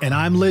Barrett. And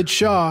I'm Lid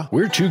Shaw.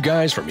 We're 2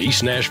 guys from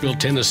East Nashville,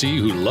 Tennessee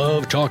who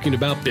love talking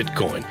about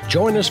Bitcoin.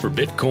 Join us for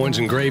Bitcoins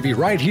and Gravy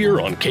right here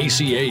on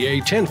KCAA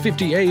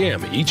 1050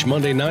 AM each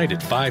Monday night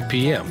at 5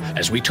 p.m.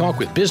 as we talk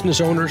with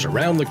business owners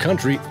around the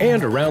country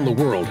and around the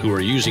world who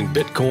are using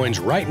Bitcoins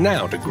right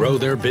now to grow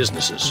their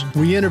businesses.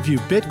 We interview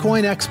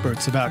Bitcoin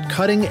experts about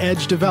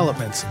cutting-edge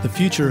developments, the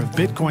future of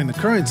Bitcoin the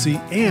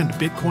currency, and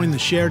Bitcoin the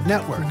shared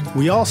network.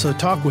 We also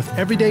talk with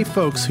everyday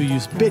folks who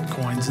use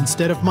Bitcoins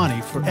instead of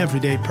money for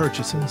everyday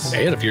purchases.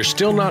 And if you're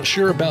still not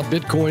sure about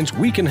Bitcoins,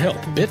 we can help.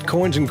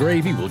 Bitcoins and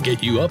Gravy will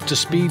get you up to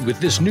speed with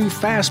this new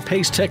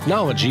fast-paced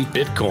technology,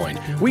 Bitcoin.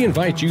 We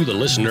invite you, the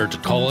listener, to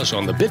call us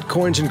on the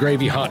Bitcoins and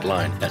Gravy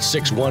hotline at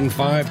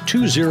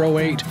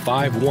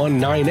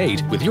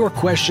 615-208-5198 with your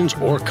questions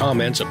or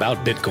comments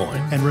about Bitcoin.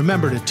 And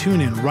remember to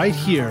tune in right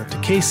here to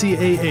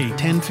KCAA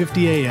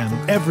 1050 AM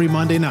every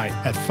Monday night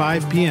at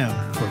 5 p.m.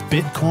 for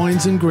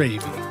Bitcoins and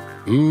Gravy.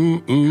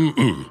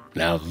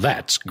 Now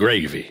that's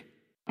gravy.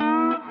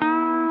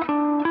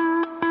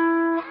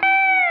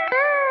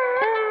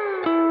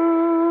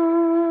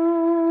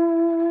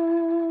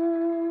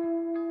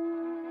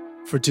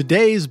 For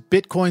today's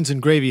Bitcoins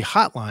and Gravy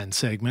hotline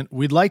segment,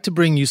 we'd like to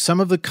bring you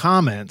some of the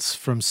comments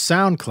from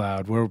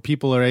SoundCloud where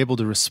people are able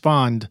to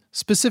respond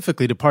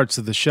specifically to parts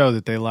of the show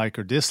that they like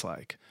or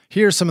dislike.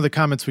 Here are some of the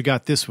comments we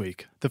got this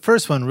week. The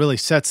first one really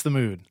sets the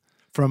mood.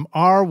 From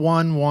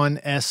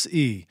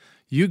R11SE,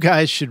 you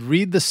guys should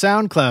read the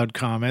SoundCloud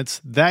comments.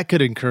 That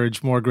could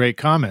encourage more great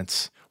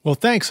comments. Well,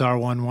 thanks,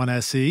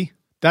 R11SE.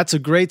 That's a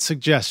great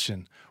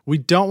suggestion. We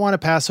don't want to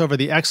pass over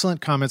the excellent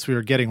comments we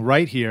are getting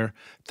right here.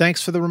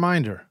 Thanks for the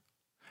reminder.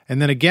 And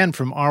then again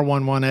from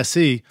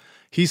R11SE,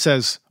 he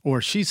says,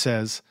 or she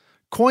says,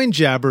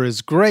 CoinJabber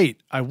is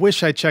great. I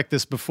wish I checked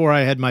this before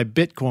I had my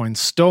Bitcoin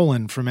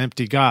stolen from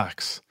Empty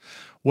Gox.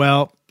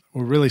 Well,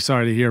 we're really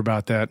sorry to hear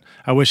about that.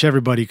 I wish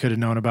everybody could have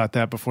known about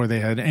that before they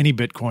had any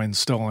Bitcoin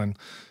stolen.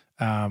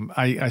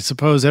 I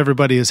suppose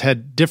everybody has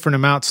had different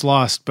amounts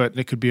lost, but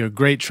it could be a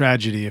great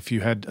tragedy if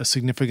you had a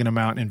significant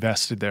amount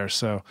invested there.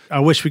 So I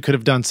wish we could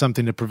have done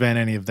something to prevent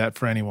any of that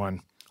for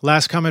anyone.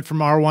 Last comment from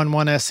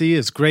R11SE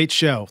is great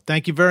show.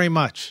 Thank you very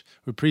much.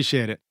 We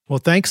appreciate it. Well,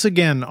 thanks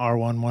again,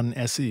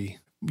 R11SE.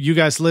 You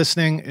guys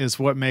listening is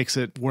what makes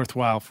it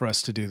worthwhile for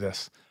us to do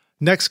this.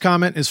 Next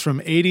comment is from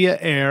Adia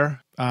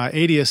Air.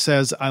 Adia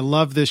says, I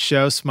love this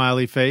show,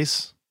 smiley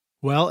face.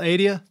 Well,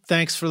 Adia,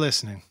 thanks for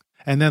listening.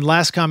 And then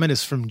last comment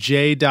is from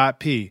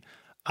J.P.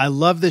 I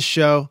love this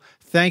show.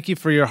 Thank you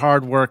for your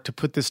hard work to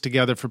put this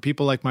together for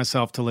people like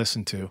myself to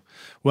listen to.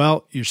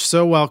 Well, you're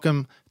so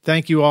welcome.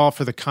 Thank you all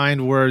for the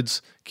kind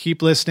words.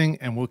 Keep listening,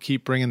 and we'll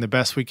keep bringing the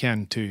best we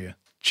can to you.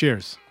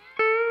 Cheers.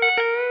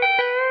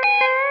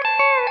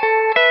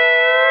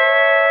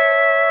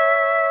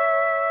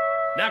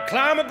 Now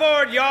climb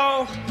aboard,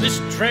 y'all. This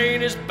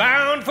train is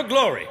bound for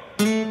glory.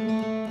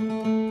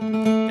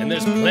 And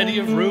there's plenty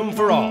of room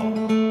for all.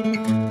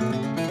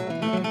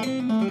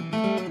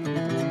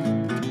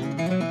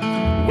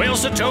 Well,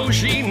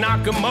 Satoshi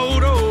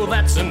Nakamoto,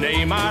 that's a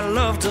name I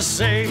love to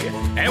say.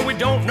 And we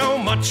don't know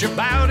much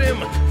about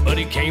him, but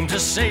he came to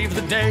save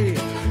the day.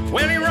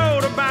 When he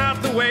wrote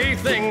about the way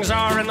things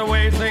are and the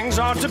way things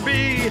ought to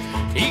be,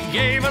 he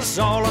gave us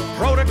all a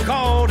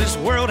protocol this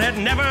world had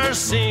never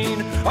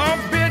seen. Oh,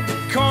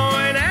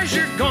 Bitcoin, as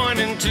you're going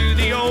into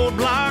the old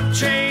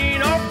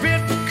blockchain. Oh,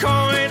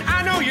 Bitcoin,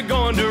 I know you're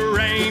going to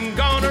reign,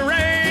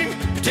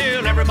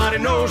 till everybody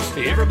knows,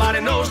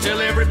 till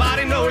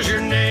everybody knows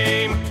your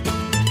name.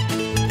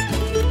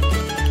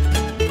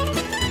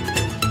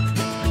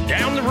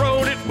 Down the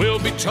road it will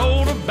be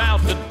told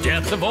about the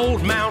death of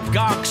old Mt.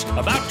 Gox,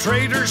 about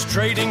traders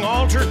trading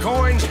altar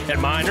coins and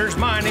miners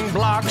mining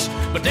blocks.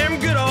 But them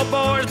good old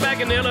boys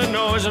back in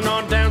Illinois and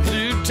on down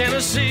through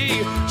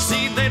Tennessee,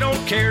 see, they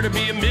don't care to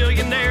be a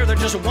millionaire, they're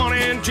just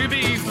wanting to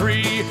be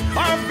free.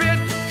 Oh,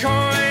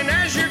 Bitcoin,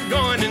 as you're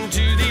going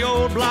into the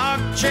old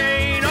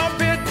blockchain. Oh,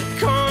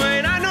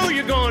 Bitcoin, I know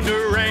you're going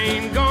to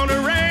reign,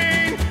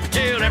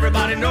 till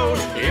everybody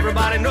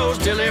knows,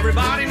 till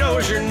everybody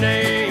knows your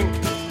name.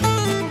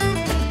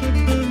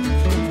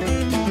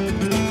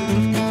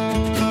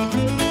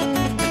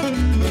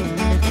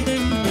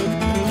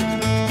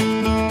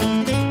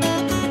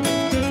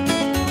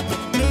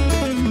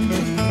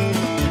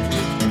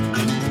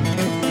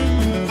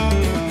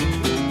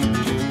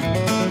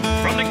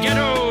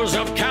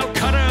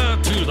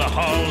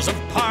 Of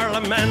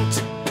Parliament,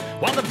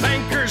 while the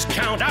bankers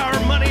count our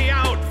money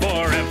out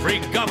for every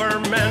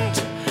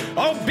government.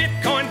 Oh,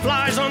 Bitcoin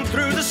flies on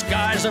through the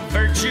skies of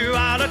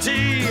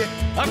virtuality,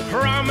 a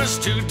promise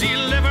to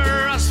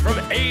deliver us from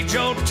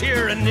age-old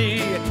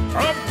tyranny.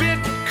 Oh,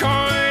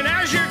 Bitcoin,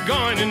 as you're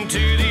going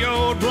into the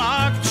old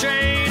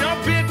blockchain.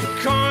 Oh,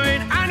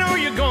 Bitcoin, I know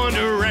you're going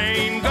to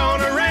reign,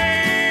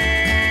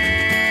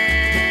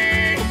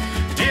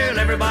 till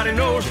everybody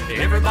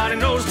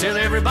knows, till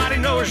everybody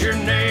knows your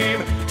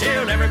name.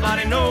 Till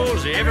everybody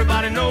knows,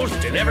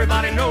 till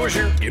everybody knows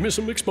your... Give me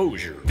some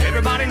exposure.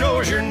 Everybody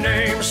knows your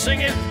name,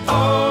 sing it.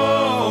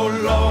 Oh,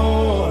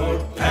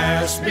 Lord,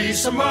 pass me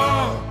some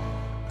more.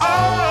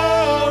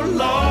 Oh,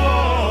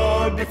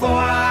 Lord, before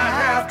I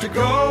have to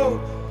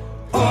go.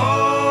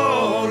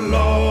 Oh,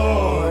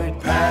 Lord,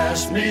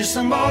 pass me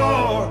some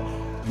more.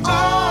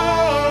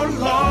 Oh,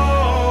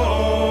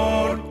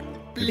 Lord,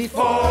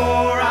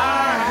 before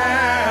I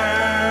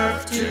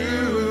have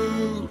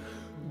to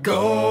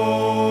go.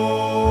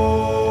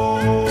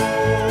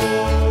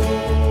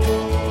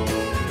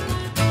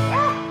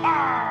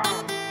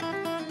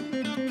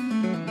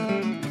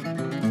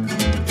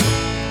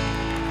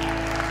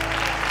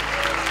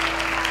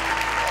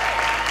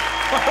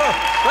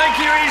 Thank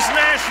you, East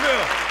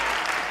Nashville.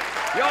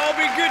 Y'all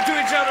be good to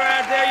each other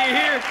out there, you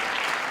hear?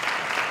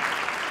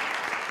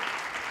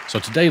 So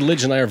today,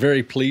 Lidge and I are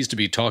very pleased to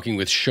be talking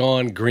with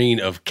Sean Green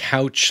of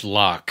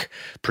Kouchlock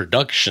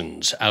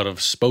Productions out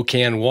of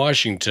Spokane,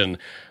 Washington.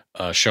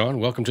 Sean,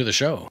 welcome to the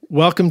show.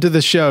 Welcome to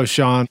the show,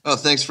 Sean. Oh,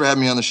 thanks for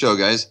having me on the show,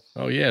 guys.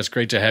 Oh, yeah, it's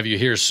great to have you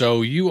here.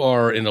 So you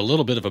are in a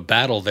little bit of a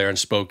battle there in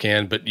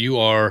Spokane, but you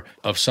are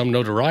of some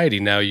notoriety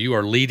now. You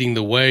are leading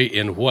the way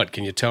in what?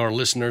 Can you tell our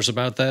listeners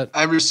about that?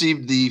 I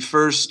received the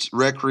first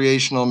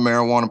recreational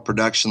marijuana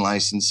production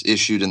license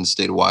issued in the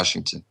state of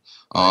Washington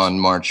on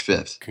March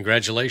 5th.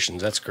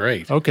 Congratulations. That's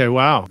great. Okay,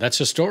 wow. That's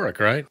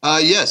historic, right?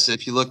 Yes.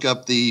 If you look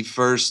up the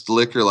first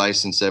liquor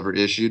license ever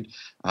issued,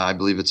 I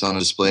believe it's on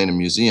display in a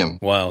museum.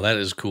 Wow, that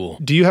is cool.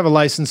 Do you have a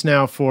license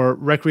now for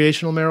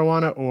recreational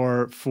marijuana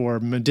or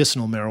for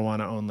medicinal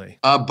marijuana only?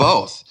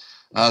 Both.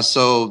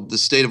 So the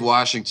state of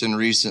Washington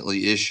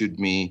recently issued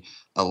me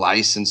a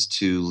license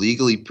to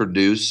legally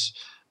produce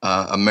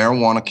a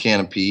marijuana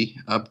canopy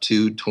up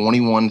to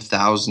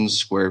 21,000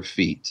 square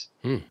feet.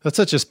 That's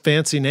such a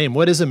fancy name.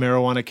 What is a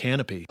marijuana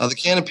canopy? The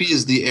canopy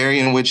is the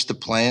area in which the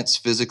plants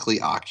physically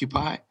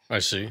occupy. I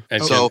see.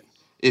 And so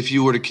if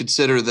you were to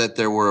consider that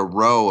there were a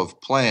row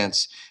of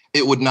plants,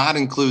 it would not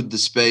include the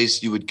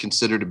space you would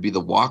consider to be the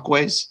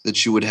walkways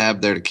that you would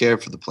have there to care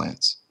for the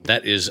plants.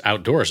 That is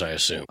outdoors, I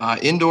assume.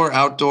 Indoor,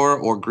 outdoor,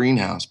 or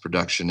greenhouse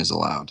production is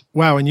allowed.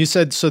 Wow. And you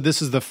said, so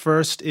this is the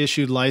first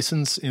issued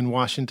license in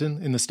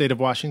Washington, in the state of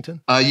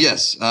Washington?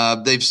 Yes.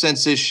 They've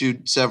since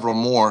issued several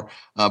more,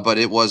 but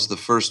it was the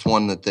first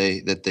one that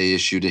they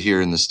issued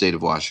here in the state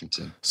of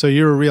Washington. So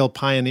you're a real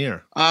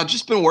pioneer.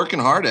 Just been working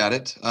hard at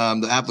it.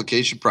 The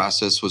application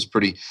process was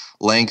pretty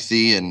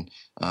lengthy and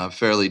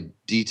fairly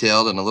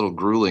detailed and a little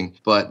grueling,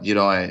 but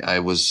I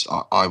was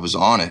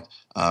on it.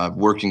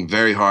 Working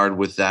very hard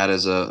with that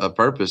as a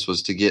purpose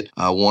was to get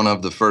one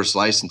of the first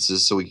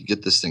licenses so we could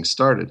get this thing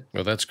started.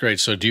 Well, that's great.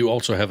 So do you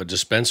also have a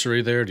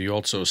dispensary there? Do you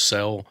also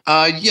sell?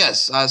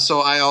 Yes. So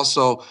I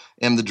also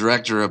am the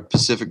director of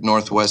Pacific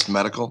Northwest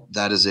Medical.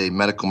 That is a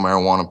medical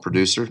marijuana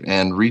producer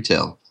and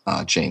retail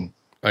chain.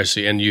 I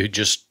see. And you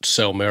just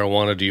sell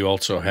marijuana. Do you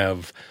also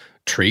have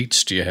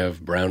treats? Do you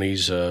have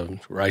brownies,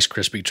 Rice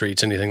Krispie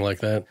treats, anything like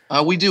that?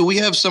 We do. We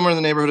have somewhere in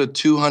the neighborhood of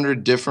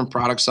 200 different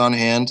products on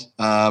hand,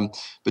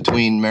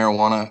 between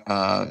marijuana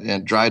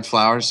and dried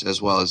flowers,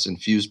 as well as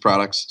infused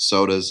products,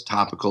 sodas,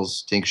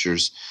 topicals,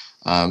 tinctures,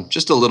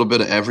 just a little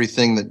bit of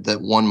everything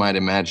that one might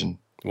imagine.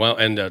 Well,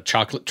 and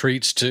chocolate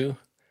treats too?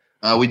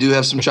 We do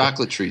have some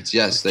chocolate treats.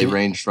 Yes, they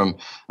range from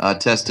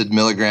tested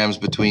milligrams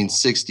between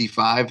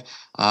 65.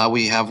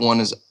 We have one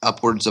is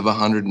upwards of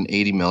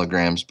 180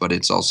 milligrams, but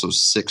it's also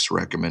 6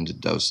 recommended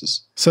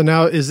doses. So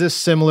now, is this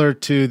similar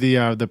to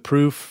the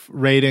proof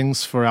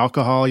ratings for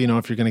alcohol?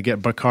 If you're going to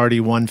get Bacardi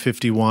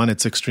 151,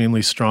 it's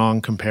extremely strong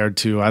compared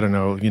to, I don't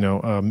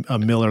know, a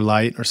Miller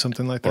Lite or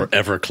something like that? Or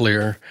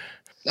Everclear?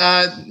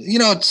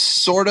 It's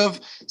sort of.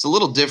 It's a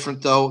little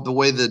different, though, the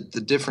way that the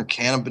different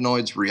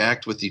cannabinoids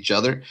react with each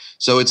other.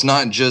 So it's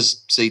not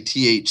just, say,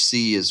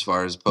 THC as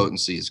far as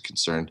potency is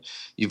concerned.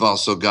 You've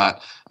also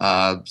got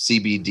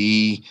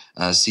CBD,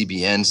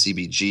 CBN,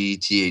 CBG,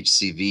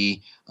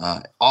 THCV.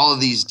 All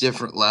of these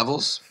different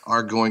levels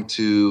are going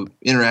to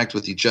interact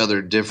with each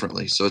other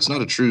differently. So it's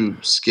not a true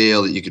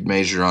scale that you could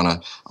measure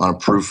on a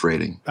proof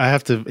rating. I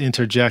have to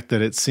interject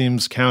that it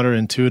seems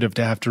counterintuitive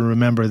to have to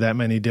remember that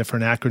many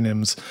different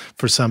acronyms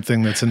for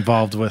something that's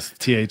involved with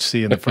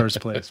THC in the first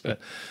place.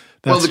 But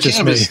that's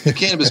the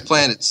cannabis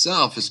plant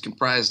itself is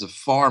comprised of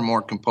far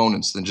more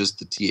components than just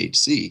the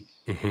THC.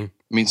 Mm-hmm.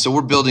 I mean, so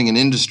we're building an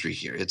industry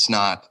here. It's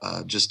not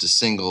just a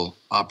single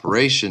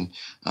operation.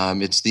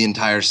 It's the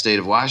entire state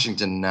of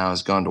Washington now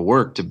has gone to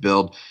work to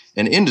build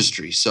an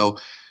industry. So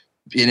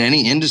in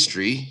any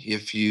industry,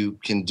 if you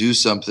can do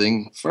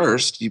something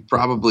first, you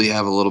probably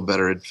have a little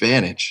better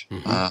advantage.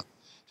 Mm-hmm.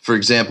 For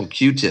example,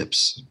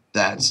 Q-tips,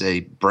 that's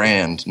a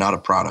brand, not a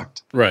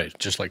product. Right,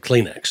 just like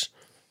Kleenex.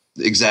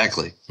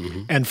 Exactly.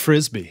 Mm-hmm. And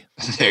Frisbee.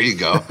 There you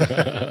go.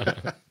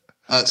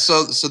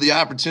 So the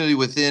opportunity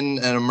within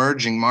an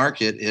emerging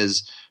market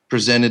is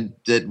presented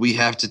that we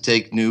have to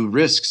take new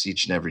risks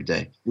each and every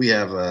day. We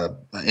have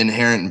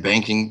inherent in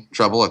banking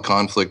trouble, a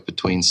conflict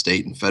between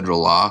state and federal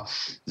law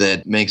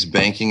that makes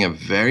banking a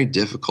very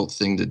difficult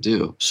thing to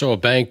do. So a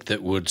bank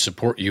that would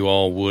support you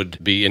all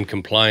would be in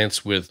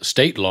compliance with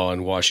state law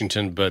in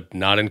Washington, but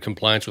not in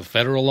compliance with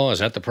federal law? Is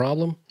that the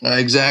problem?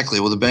 Exactly.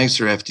 Well, the banks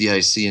are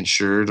FDIC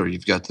insured, or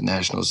you've got the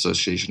National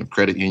Association of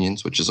Credit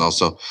Unions, which is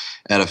also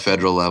at a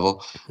federal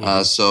level.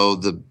 Mm-hmm. So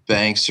the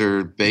banks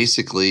are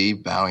basically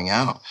bowing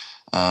out.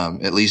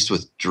 At least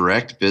with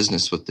direct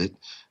business with it.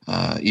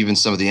 Even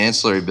some of the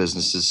ancillary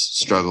businesses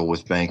struggle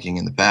with banking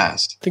in the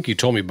past. I think you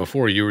told me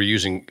before you were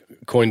using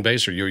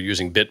Coinbase or you were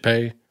using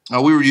BitPay.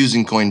 We were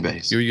using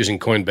Coinbase. You were using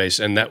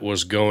Coinbase, and that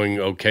was going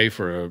okay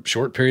for a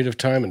short period of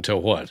time until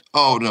what?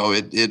 Oh, no,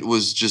 it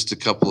was just a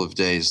couple of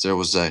days. There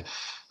was a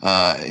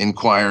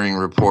inquiring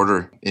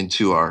reporter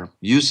into our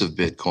use of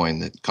Bitcoin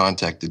that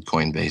contacted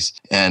Coinbase,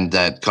 and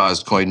that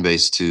caused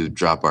Coinbase to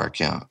drop our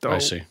account. I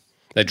see.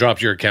 They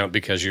dropped your account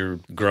because you're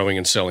growing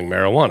and selling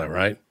marijuana,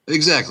 right?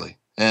 Exactly.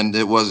 And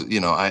it was,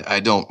 I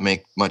don't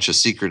make much a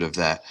secret of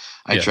that.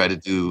 I try to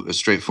do a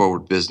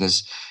straightforward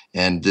business,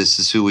 and this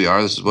is who we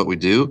are. This is what we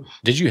do.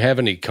 Did you have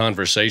any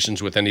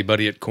conversations with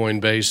anybody at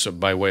Coinbase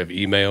by way of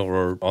email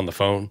or on the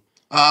phone?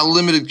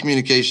 Limited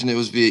communication. It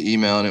was via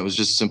email, and it was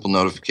just simple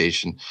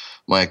notification.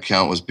 My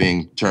account was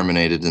being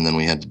terminated, and then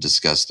we had to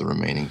discuss the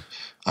remaining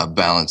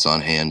balance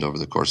on hand over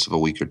the course of a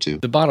week or two.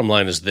 The bottom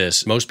line is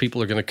this. Most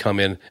people are going to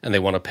come in and they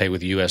want to pay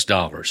with U.S.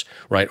 dollars,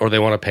 right? Or they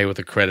want to pay with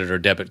a credit or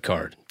debit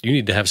card. You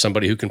need to have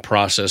somebody who can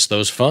process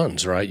those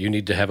funds, right? You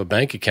need to have a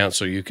bank account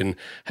so you can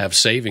have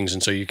savings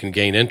and so you can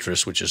gain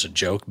interest, which is a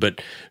joke,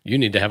 but you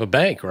need to have a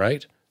bank,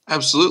 right?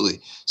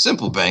 Absolutely.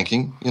 Simple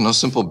banking,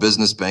 simple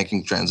business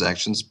banking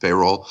transactions,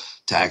 payroll,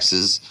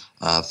 taxes,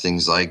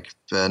 things like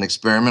an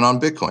experiment on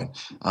Bitcoin,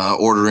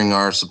 ordering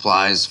our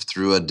supplies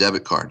through a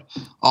debit card,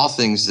 all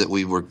things that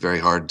we work very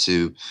hard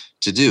to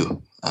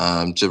do,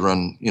 to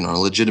run, a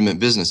legitimate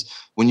business.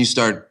 When you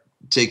start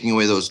taking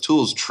away those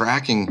tools,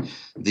 tracking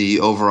the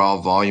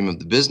overall volume of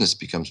the business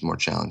becomes more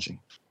challenging.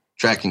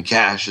 Tracking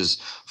cash is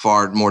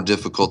far more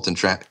difficult than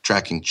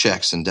tracking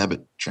checks and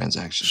debit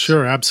transactions.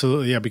 Sure,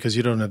 absolutely. Yeah, because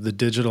you don't have the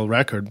digital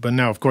record. But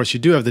now, of course, you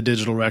do have the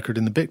digital record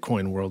in the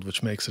Bitcoin world,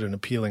 which makes it an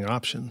appealing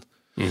option.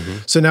 Mm-hmm.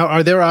 So now,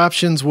 are there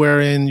options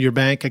wherein your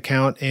bank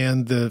account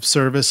and the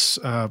service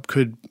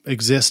could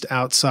exist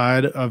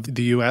outside of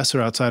the U.S.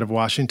 or outside of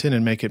Washington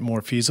and make it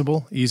more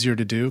feasible, easier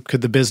to do?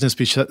 Could the business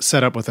be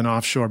set up with an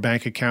offshore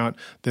bank account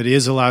that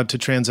is allowed to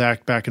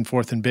transact back and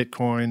forth in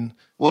Bitcoin?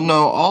 Well,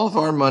 no, all of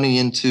our money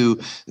into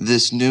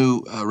this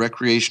new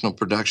recreational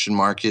production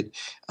market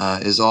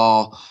is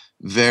all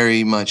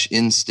very much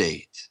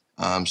in-state.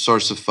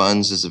 Source of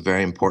funds is a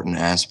very important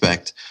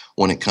aspect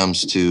when it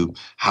comes to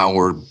how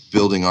we're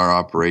building our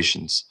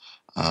operations.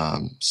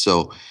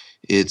 So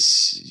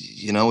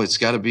it's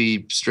got to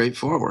be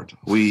straightforward.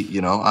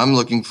 I'm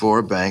looking for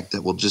a bank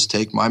that will just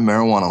take my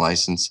marijuana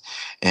license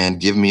and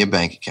give me a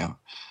bank account.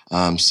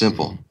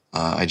 Simple.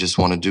 I just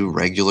want to do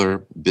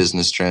regular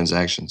business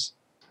transactions.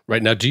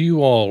 Right now, do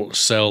you all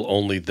sell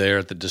only there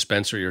at the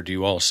dispensary, or do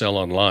you all sell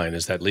online?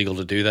 Is that legal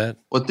to do that?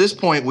 Well, at this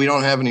point, we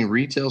don't have any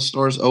retail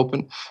stores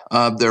open.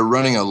 They're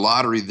running a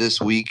lottery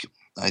this week.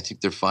 I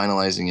think they're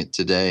finalizing it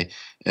today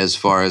as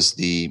far as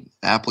the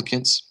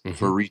applicants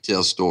for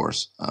retail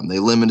stores. They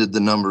limited the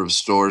number of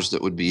stores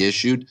that would be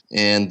issued,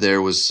 and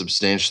there was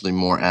substantially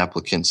more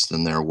applicants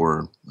than there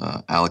were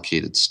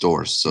allocated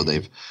stores. So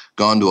they've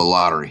gone to a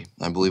lottery.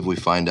 I believe we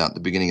find out at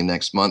the beginning of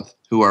next month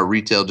who our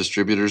retail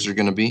distributors are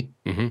going to be.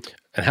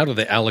 And how do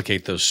they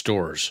allocate those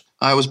stores?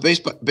 It was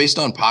based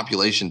on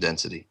population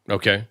density.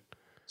 Okay.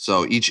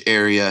 So each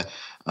area,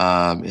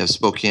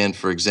 Spokane,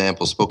 for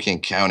example, Spokane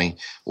County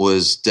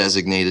was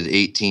designated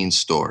 18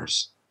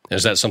 stores.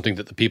 Is that something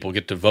that the people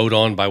get to vote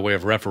on by way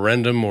of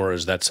referendum, or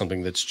is that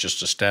something that's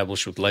just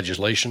established with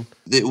legislation?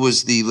 It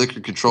was the Liquor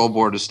Control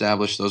Board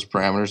established those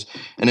parameters,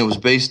 and it was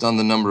based on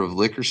the number of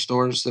liquor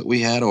stores that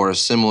we had, or a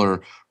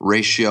similar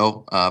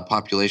ratio,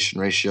 population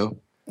ratio.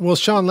 Well,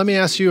 Sean, let me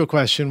ask you a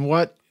question.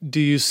 What do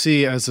you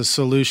see as a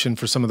solution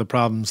for some of the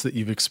problems that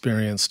you've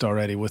experienced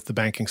already with the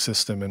banking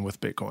system and with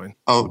Bitcoin?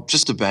 Oh,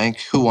 just a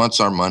bank. Who wants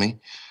our money?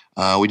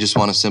 We just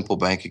want a simple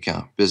bank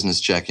account,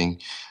 business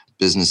checking,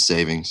 business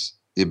savings,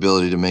 the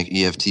ability to make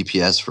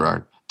EFTPS for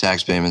our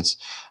tax payments.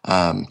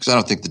 Because I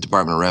don't think the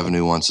Department of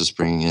Revenue wants us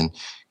bringing in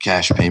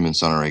cash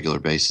payments on a regular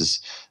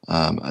basis.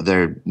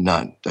 They're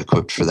not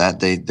equipped for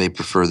that. They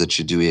prefer that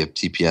you do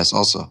EFTPS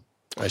also.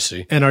 I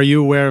see. And are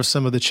you aware of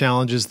some of the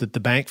challenges that the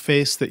bank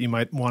face that you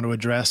might want to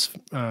address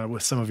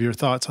with some of your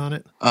thoughts on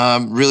it?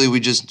 Really, we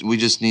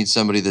just need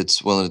somebody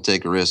that's willing to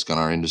take a risk on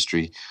our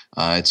industry.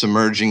 It's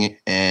emerging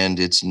and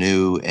it's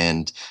new,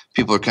 and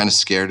people are kind of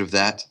scared of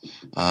that.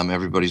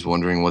 Everybody's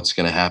wondering what's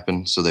going to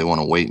happen, so they want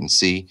to wait and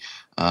see.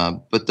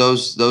 But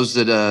those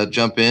that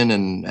jump in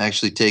and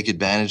actually take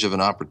advantage of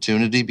an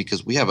opportunity,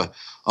 because we have a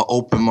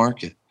open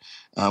market.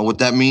 What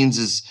that means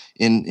is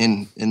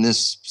in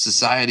this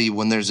society,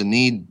 when there's a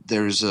need,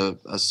 there's a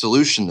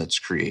solution that's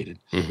created.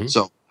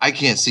 So I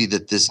can't see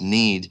that this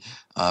need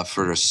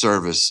for a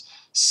service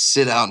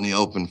sit out in the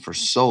open for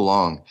so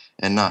long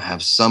and not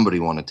have somebody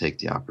want to take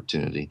the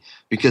opportunity,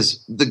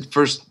 because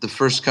the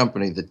first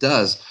company that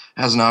does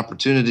has an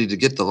opportunity to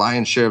get the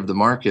lion's share of the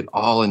market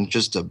all in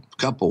just a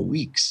couple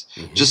weeks.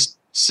 Just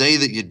say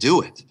that you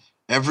do it.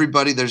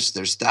 Everybody,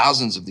 there's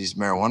thousands of these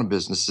marijuana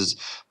businesses,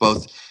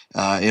 both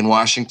in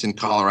Washington,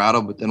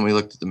 Colorado, but then we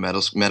looked at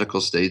the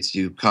medical states.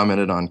 You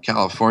commented on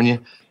California.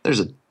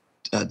 There's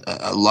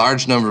a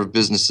large number of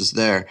businesses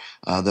there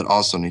that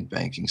also need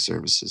banking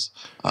services.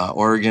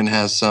 Oregon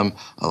has some.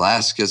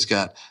 Alaska's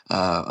got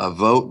a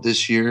vote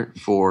this year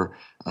for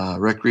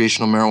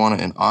recreational marijuana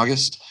in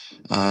August.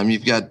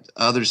 You've got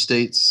other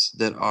states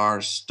that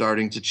are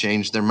starting to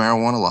change their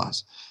marijuana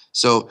laws.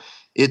 So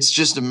it's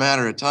just a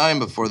matter of time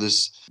before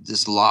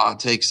this law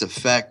takes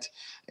effect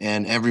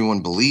and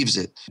everyone believes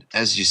it.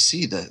 As you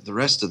see, the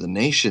rest of the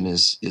nation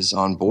is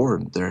on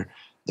board.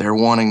 They're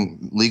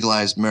wanting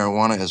legalized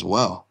marijuana as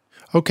well.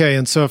 Okay,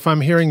 and so if I'm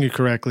hearing you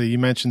correctly, you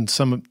mentioned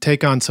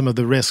take on some of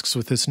the risks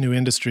with this new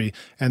industry,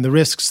 and the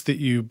risks that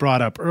you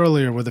brought up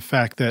earlier were the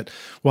fact that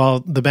while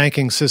the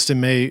banking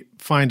system may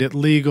find it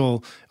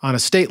legal on a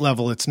state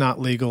level, it's not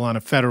legal on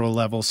a federal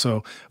level.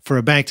 So for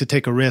a bank to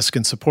take a risk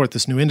and support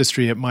this new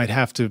industry, it might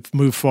have to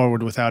move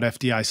forward without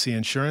FDIC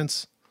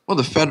insurance. Well,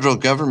 the federal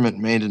government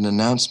made an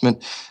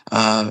announcement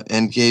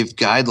and gave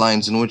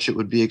guidelines in which it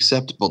would be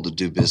acceptable to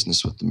do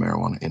business with the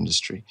marijuana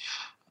industry.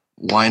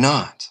 Why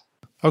not?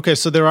 Okay,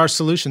 so there are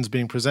solutions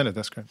being presented.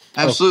 That's great.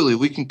 Absolutely.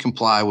 We can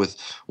comply with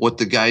what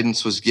the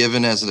guidance was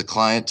given as a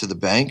client to the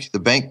bank. The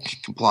bank can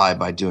comply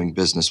by doing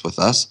business with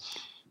us.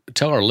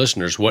 Tell our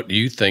listeners, what do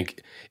you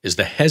think is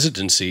the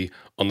hesitancy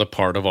on the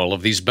part of all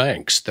of these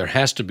banks? There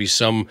has to be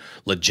some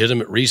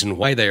legitimate reason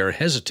why they are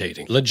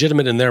hesitating,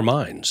 legitimate in their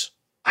minds.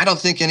 I don't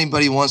think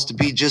anybody wants to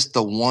be just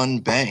the one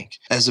bank.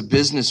 As a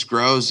business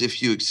grows,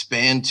 if you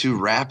expand too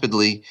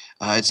rapidly,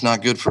 it's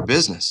not good for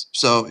business.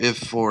 So if,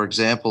 for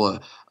example,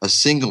 a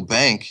single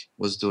bank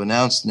was to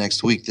announce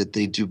next week that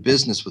they do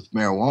business with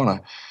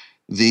marijuana,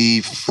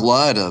 the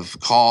flood of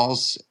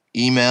calls,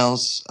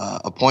 emails,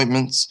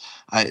 appointments,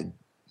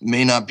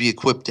 may not be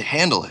equipped to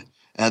handle it.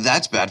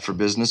 That's bad for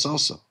business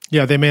also.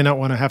 Yeah, they may not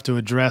want to have to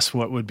address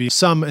what would be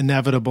some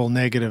inevitable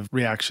negative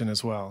reaction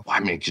as well. I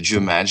mean, could you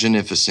imagine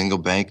if a single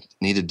bank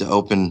needed to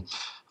open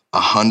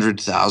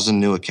 100,000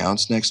 new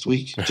accounts next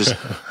week, just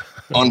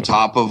on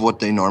top of what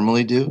they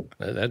normally do?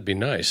 That'd be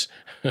nice.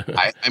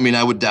 I mean,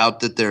 I would doubt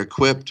that they're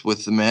equipped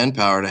with the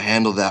manpower to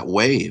handle that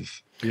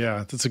wave.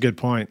 Yeah, that's a good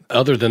point.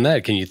 Other than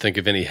that, can you think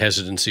of any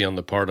hesitancy on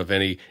the part of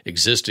any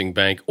existing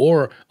bank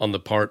or on the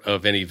part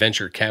of any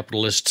venture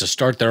capitalists to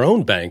start their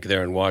own bank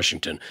there in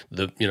Washington?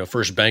 The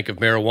first bank of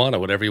marijuana,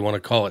 whatever you want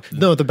to call it.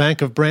 No, the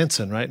Bank of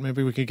Branson, right?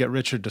 Maybe we could get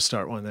Richard to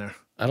start one there.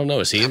 I don't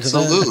know. Is he into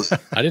Absolutely.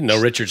 that? I didn't know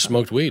Richard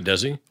smoked weed,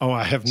 does he? Oh,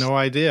 I have no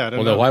idea. I don't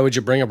know. Then why would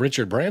you bring up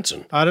Richard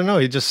Branson? I don't know.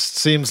 He just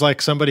seems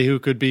like somebody who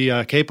could be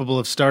capable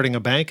of starting a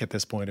bank at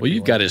this point. Well,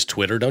 you've got his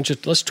Twitter, don't you?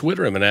 Let's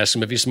Twitter him and ask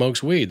him if he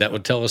smokes weed. That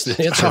would tell us the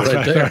answer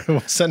right there.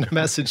 We'll send a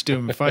message to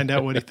him and find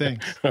out what he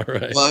thinks. All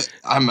right. Well,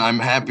 I'm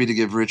happy to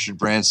give Richard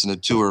Branson a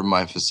tour of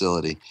my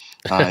facility.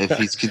 If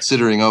he's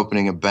considering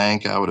opening a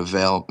bank, I would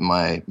avail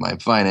my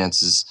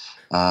finances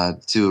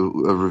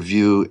to a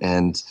review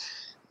and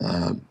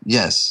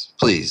yes,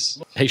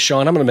 please. Hey,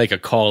 Sean, I'm going to make a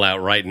call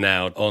out right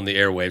now on the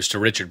airwaves to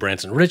Richard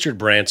Branson. Richard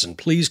Branson,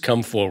 please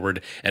come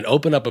forward and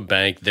open up a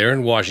bank there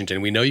in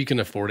Washington. We know you can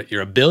afford it.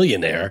 You're a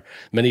billionaire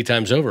many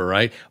times over,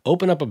 right?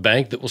 Open up a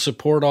bank that will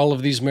support all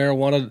of these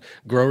marijuana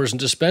growers and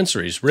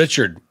dispensaries.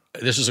 Richard,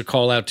 this is a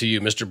call out to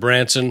you. Mr.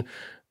 Branson,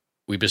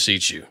 we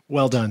beseech you.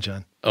 Well done,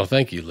 John. Oh,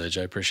 thank you, Lidge.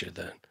 I appreciate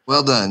that.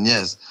 Well done,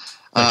 yes.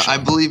 I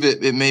believe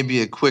it may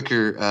be a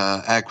quicker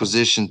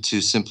acquisition to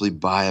simply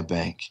buy a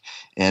bank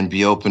and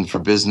be open for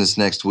business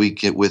next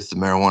week with the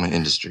marijuana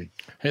industry.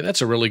 Hey,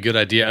 that's a really good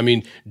idea. I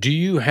mean, do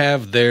you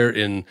have there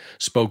in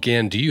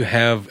Spokane, do you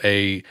have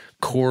a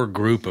core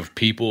group of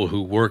people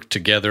who work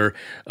together,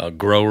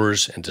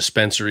 growers and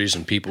dispensaries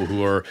and people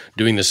who are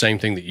doing the same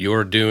thing that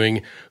you're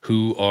doing,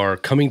 who are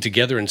coming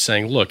together and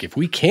saying, look, if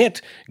we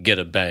can't get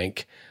a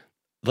bank,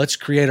 let's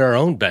create our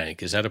own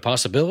bank. Is that a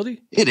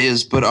possibility? It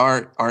is, but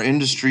our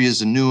industry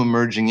is a new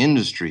emerging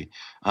industry.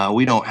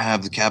 We don't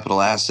have the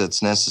capital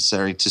assets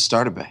necessary to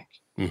start a bank.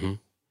 Mm-hmm.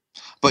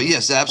 But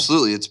yes,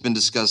 absolutely. It's been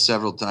discussed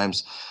several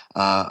times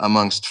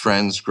amongst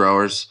friends,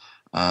 growers.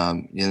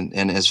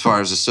 And as far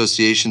as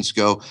associations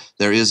go,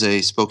 there is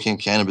a Spokane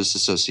Cannabis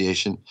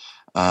Association.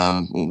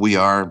 We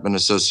are an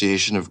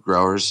association of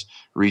growers,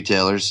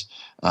 retailers,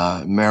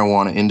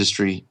 marijuana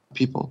industry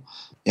people.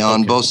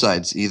 On both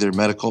sides, either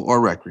medical or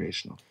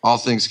recreational, all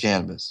things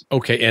cannabis.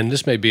 Okay, and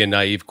this may be a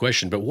naive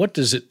question, but what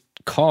does it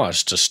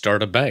cost to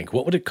start a bank?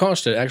 What would it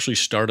cost to actually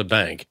start a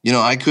bank?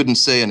 I couldn't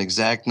say an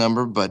exact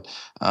number, but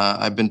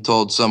I've been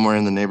told somewhere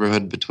in the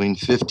neighborhood between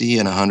 $50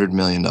 and $100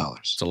 million.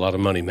 It's a lot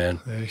of money, man.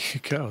 There you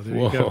go. There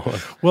you go.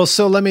 Well,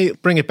 so let me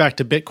bring it back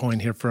to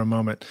Bitcoin here for a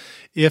moment.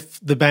 If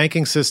the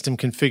banking system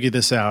can figure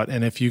this out,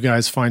 and if you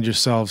guys find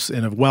yourselves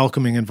in a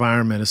welcoming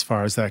environment as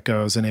far as that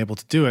goes and able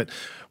to do it,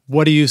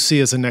 what do you see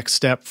as a next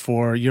step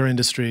for your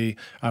industry,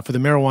 for the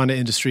marijuana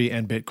industry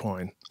and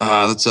Bitcoin?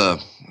 That's a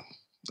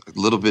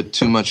little bit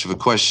too much of a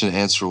question to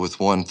answer with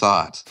one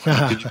thought.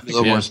 Could you be a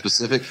little more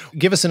specific?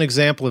 Give us an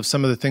example of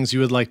some of the things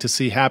you would like to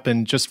see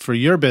happen just for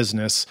your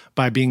business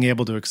by being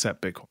able to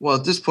accept Bitcoin. Well,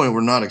 at this point,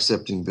 we're not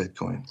accepting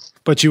Bitcoin.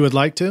 But you would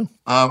like to?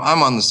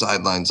 I'm on the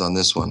sidelines on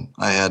this one.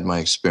 I had my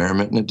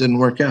experiment and it didn't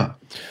work out.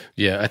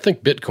 Yeah, I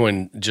think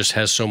Bitcoin just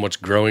has so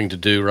much growing to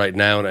do right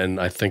now. And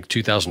I think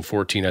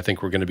 2014, I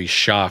think we're going to be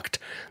shocked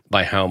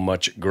by how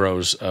much it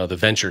grows. The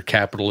venture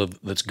capital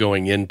that's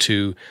going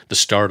into the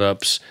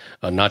startups,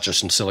 not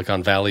just in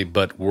Silicon Valley,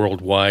 but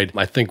worldwide.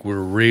 I think we're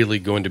really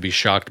going to be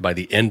shocked by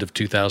the end of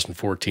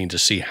 2014 to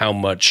see how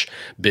much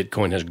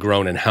Bitcoin has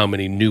grown and how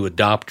many new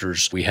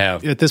adopters we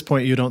have. At this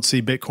point, you don't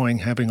see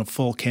Bitcoin having a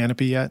full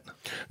canopy yet?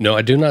 No,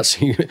 I do not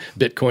see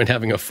Bitcoin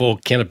having a full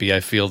canopy.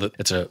 I feel that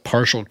it's a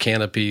partial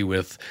canopy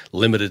with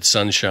limited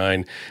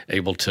sunshine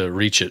able to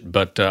reach it.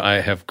 But I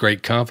have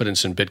great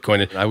confidence in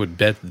Bitcoin. And I would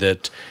bet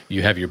that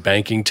you have your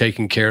banking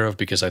taken care of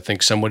because I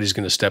think somebody's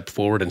going to step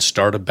forward and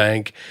start a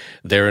bank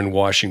there in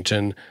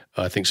Washington.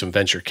 I think some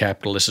venture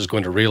capitalists is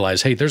going to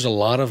realize, hey, there's a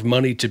lot of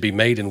money to be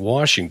made in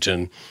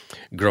Washington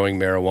growing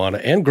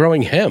marijuana and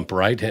growing hemp,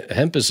 right?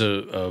 Hemp is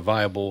a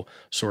viable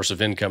source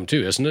of income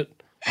too, isn't it?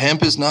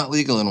 Hemp is not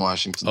legal in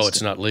Washington State.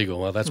 It's not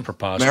legal. Well, that's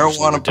preposterous.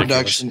 Marijuana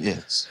production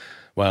is.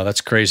 Wow, that's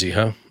crazy,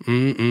 huh?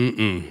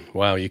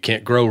 Wow, you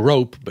can't grow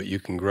rope, but you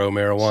can grow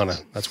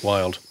marijuana. That's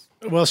wild.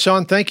 Well,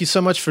 Sean, thank you so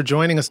much for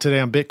joining us today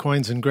on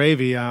Bitcoins and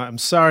Gravy. I'm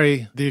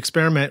sorry the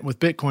experiment with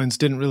Bitcoins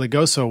didn't really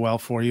go so well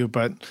for you,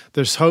 but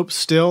there's hope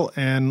still.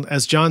 And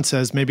as John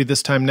says, maybe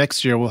this time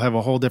next year we'll have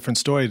a whole different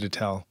story to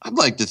tell. I'd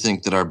like to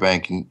think that our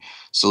banking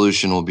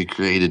solution will be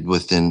created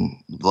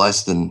within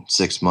less than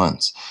 6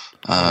 months.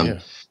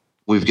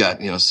 We've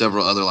got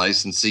several other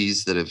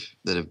licensees that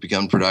have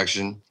begun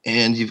production,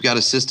 and you've got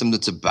a system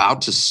that's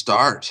about to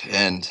start.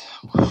 And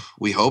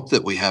we hope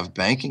that we have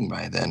banking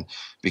by then,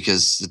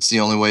 because it's the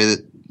only way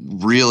that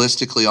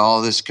realistically all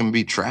of this can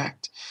be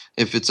tracked.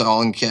 If it's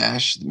all in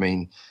cash, I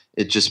mean,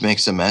 it just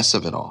makes a mess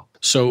of it all.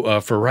 So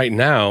for right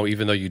now,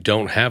 even though you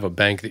don't have a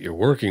bank that you're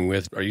working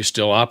with, are you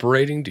still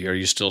operating? Are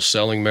you still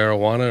selling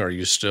marijuana? Are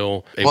you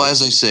still able? Well,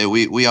 as I say,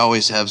 we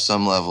always have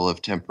some level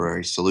of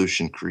temporary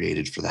solution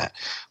created for that,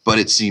 but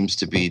it seems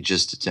to be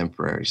just a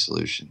temporary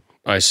solution.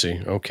 I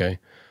see. Okay.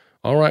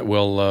 All right.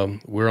 Well,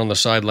 we're on the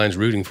sidelines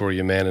rooting for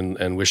you, man,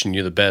 and wishing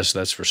you the best.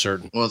 That's for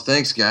certain. Well,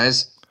 thanks,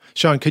 guys.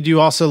 Sean, could you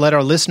also let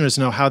our listeners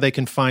know how they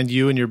can find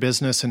you and your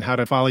business and how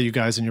to follow you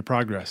guys in your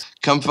progress?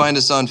 Come find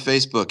us on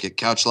Facebook at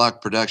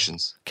Kouchlock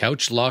Productions.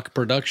 Kouchlock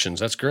Productions.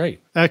 That's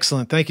great.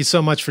 Excellent. Thank you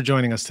so much for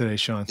joining us today,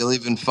 Sean. You'll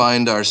even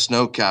find our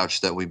snow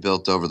couch that we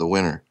built over the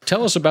winter.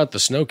 Tell us about the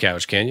snow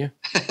couch, can you?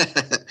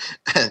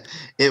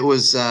 It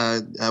was,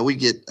 we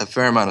get a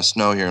fair amount of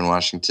snow here in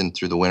Washington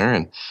through the winter,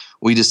 and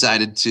we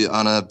decided to,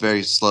 on a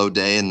very slow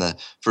day in the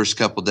first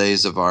couple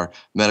days of our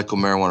medical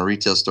marijuana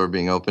retail store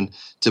being open,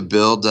 to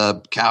build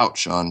a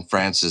couch on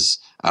Francis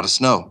out of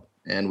snow.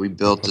 And we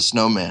built a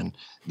snowman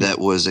that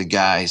was a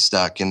guy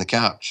stuck in the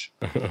couch.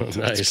 Nice.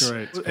 That's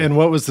great. And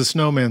what was the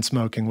snowman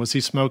smoking? Was he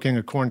smoking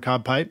a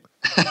corncob pipe?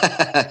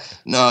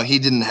 No, he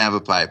didn't have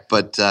a pipe,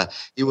 but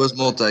he was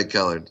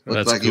multicolored.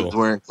 Looked like he was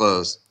wearing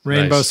clothes.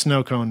 Rainbow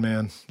snow cone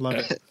man. Love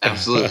it.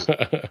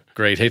 Absolutely.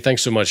 Great. Hey,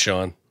 thanks so much,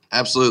 Sean.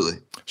 Absolutely.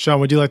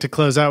 Sean, would you like to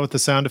close out with the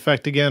sound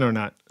effect again or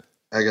not?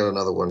 I got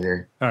another one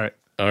here. All right.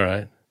 All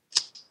right.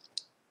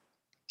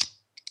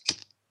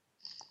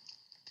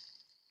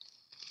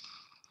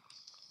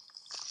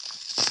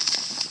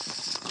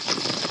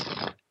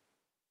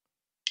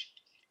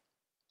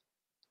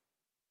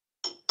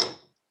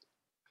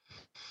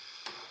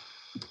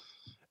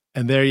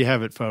 And there you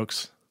have it,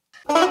 folks.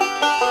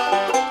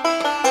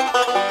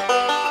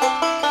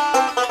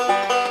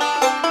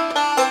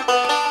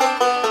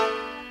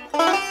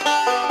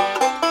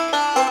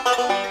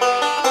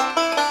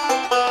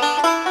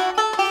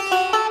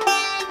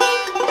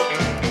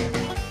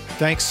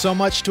 Thanks so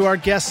much to our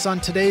guests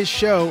on today's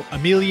show,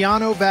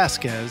 Emiliano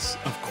Vasquez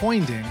of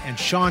Coinding and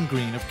Sean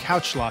Green of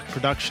Kouchlock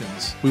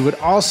Productions. We would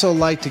also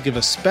like to give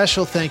a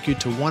special thank you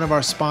to one of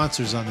our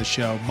sponsors on the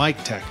show,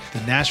 MicTech,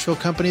 the Nashville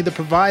company that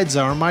provides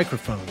our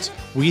microphones.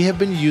 We have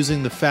been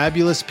using the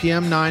fabulous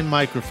PM9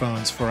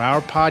 microphones for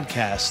our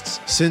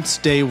podcasts since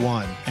day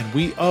one, and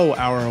we owe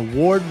our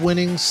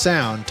award-winning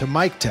sound to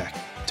MicTech.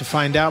 To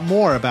find out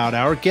more about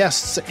our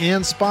guests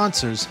and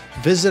sponsors,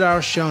 visit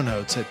our show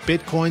notes at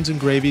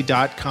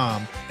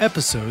bitcoinsandgravy.com,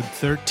 episode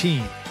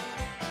 13.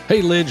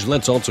 Hey, Lidge,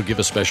 let's also give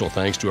a special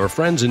thanks to our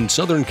friends in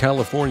Southern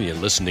California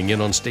listening in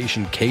on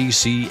station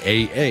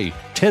KCAA,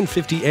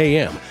 1050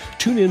 AM.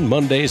 Tune in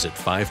Mondays at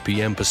 5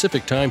 p.m.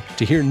 Pacific Time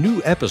to hear new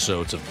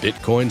episodes of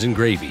Bitcoins and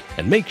Gravy.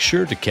 And make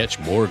sure to catch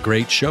more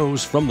great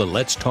shows from the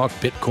Let's Talk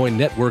Bitcoin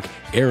Network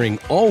airing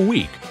all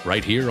week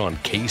right here on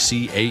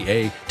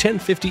KCAA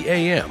 1050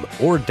 AM,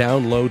 or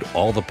download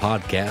all the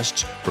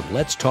podcasts from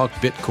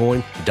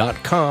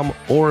letstalkbitcoin.com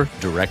or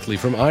directly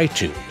from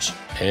iTunes.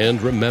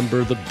 And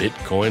remember the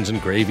Bitcoins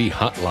and Gravy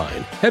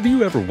hotline. Have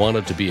you ever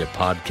wanted to be a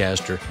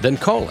podcaster? Then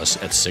call us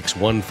at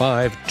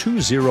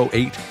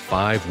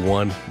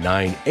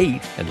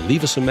 615-208-5198 and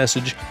leave us a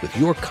message with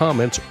your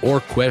comments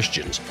or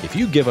questions. If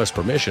you give us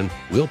permission,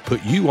 we'll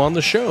put you on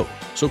the show.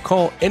 So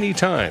call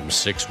anytime,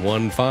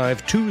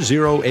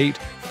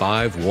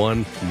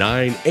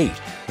 615-208-5198.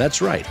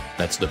 That's right,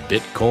 that's the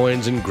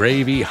Bitcoins and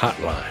Gravy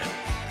hotline.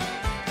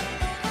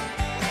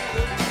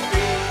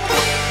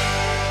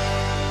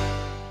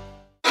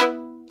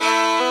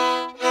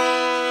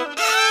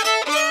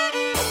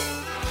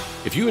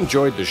 If you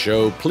enjoyed the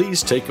show,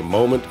 please take a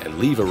moment and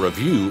leave a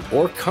review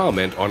or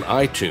comment on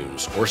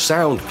iTunes or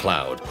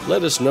SoundCloud.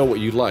 Let us know what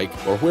you like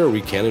or where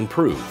we can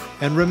improve.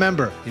 And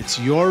remember, it's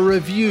your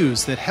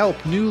reviews that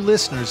help new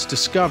listeners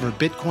discover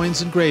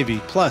Bitcoins and Gravy,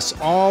 plus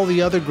all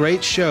the other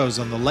great shows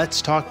on the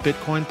Let's Talk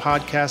Bitcoin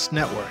Podcast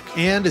Network.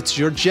 And it's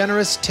your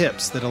generous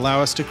tips that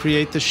allow us to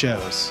create the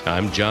shows.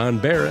 I'm John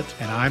Barrett.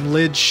 And I'm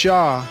Lid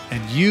Shaw,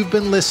 and you've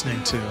been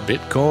listening to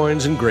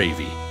Bitcoins and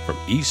Gravy from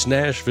East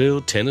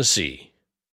Nashville, Tennessee.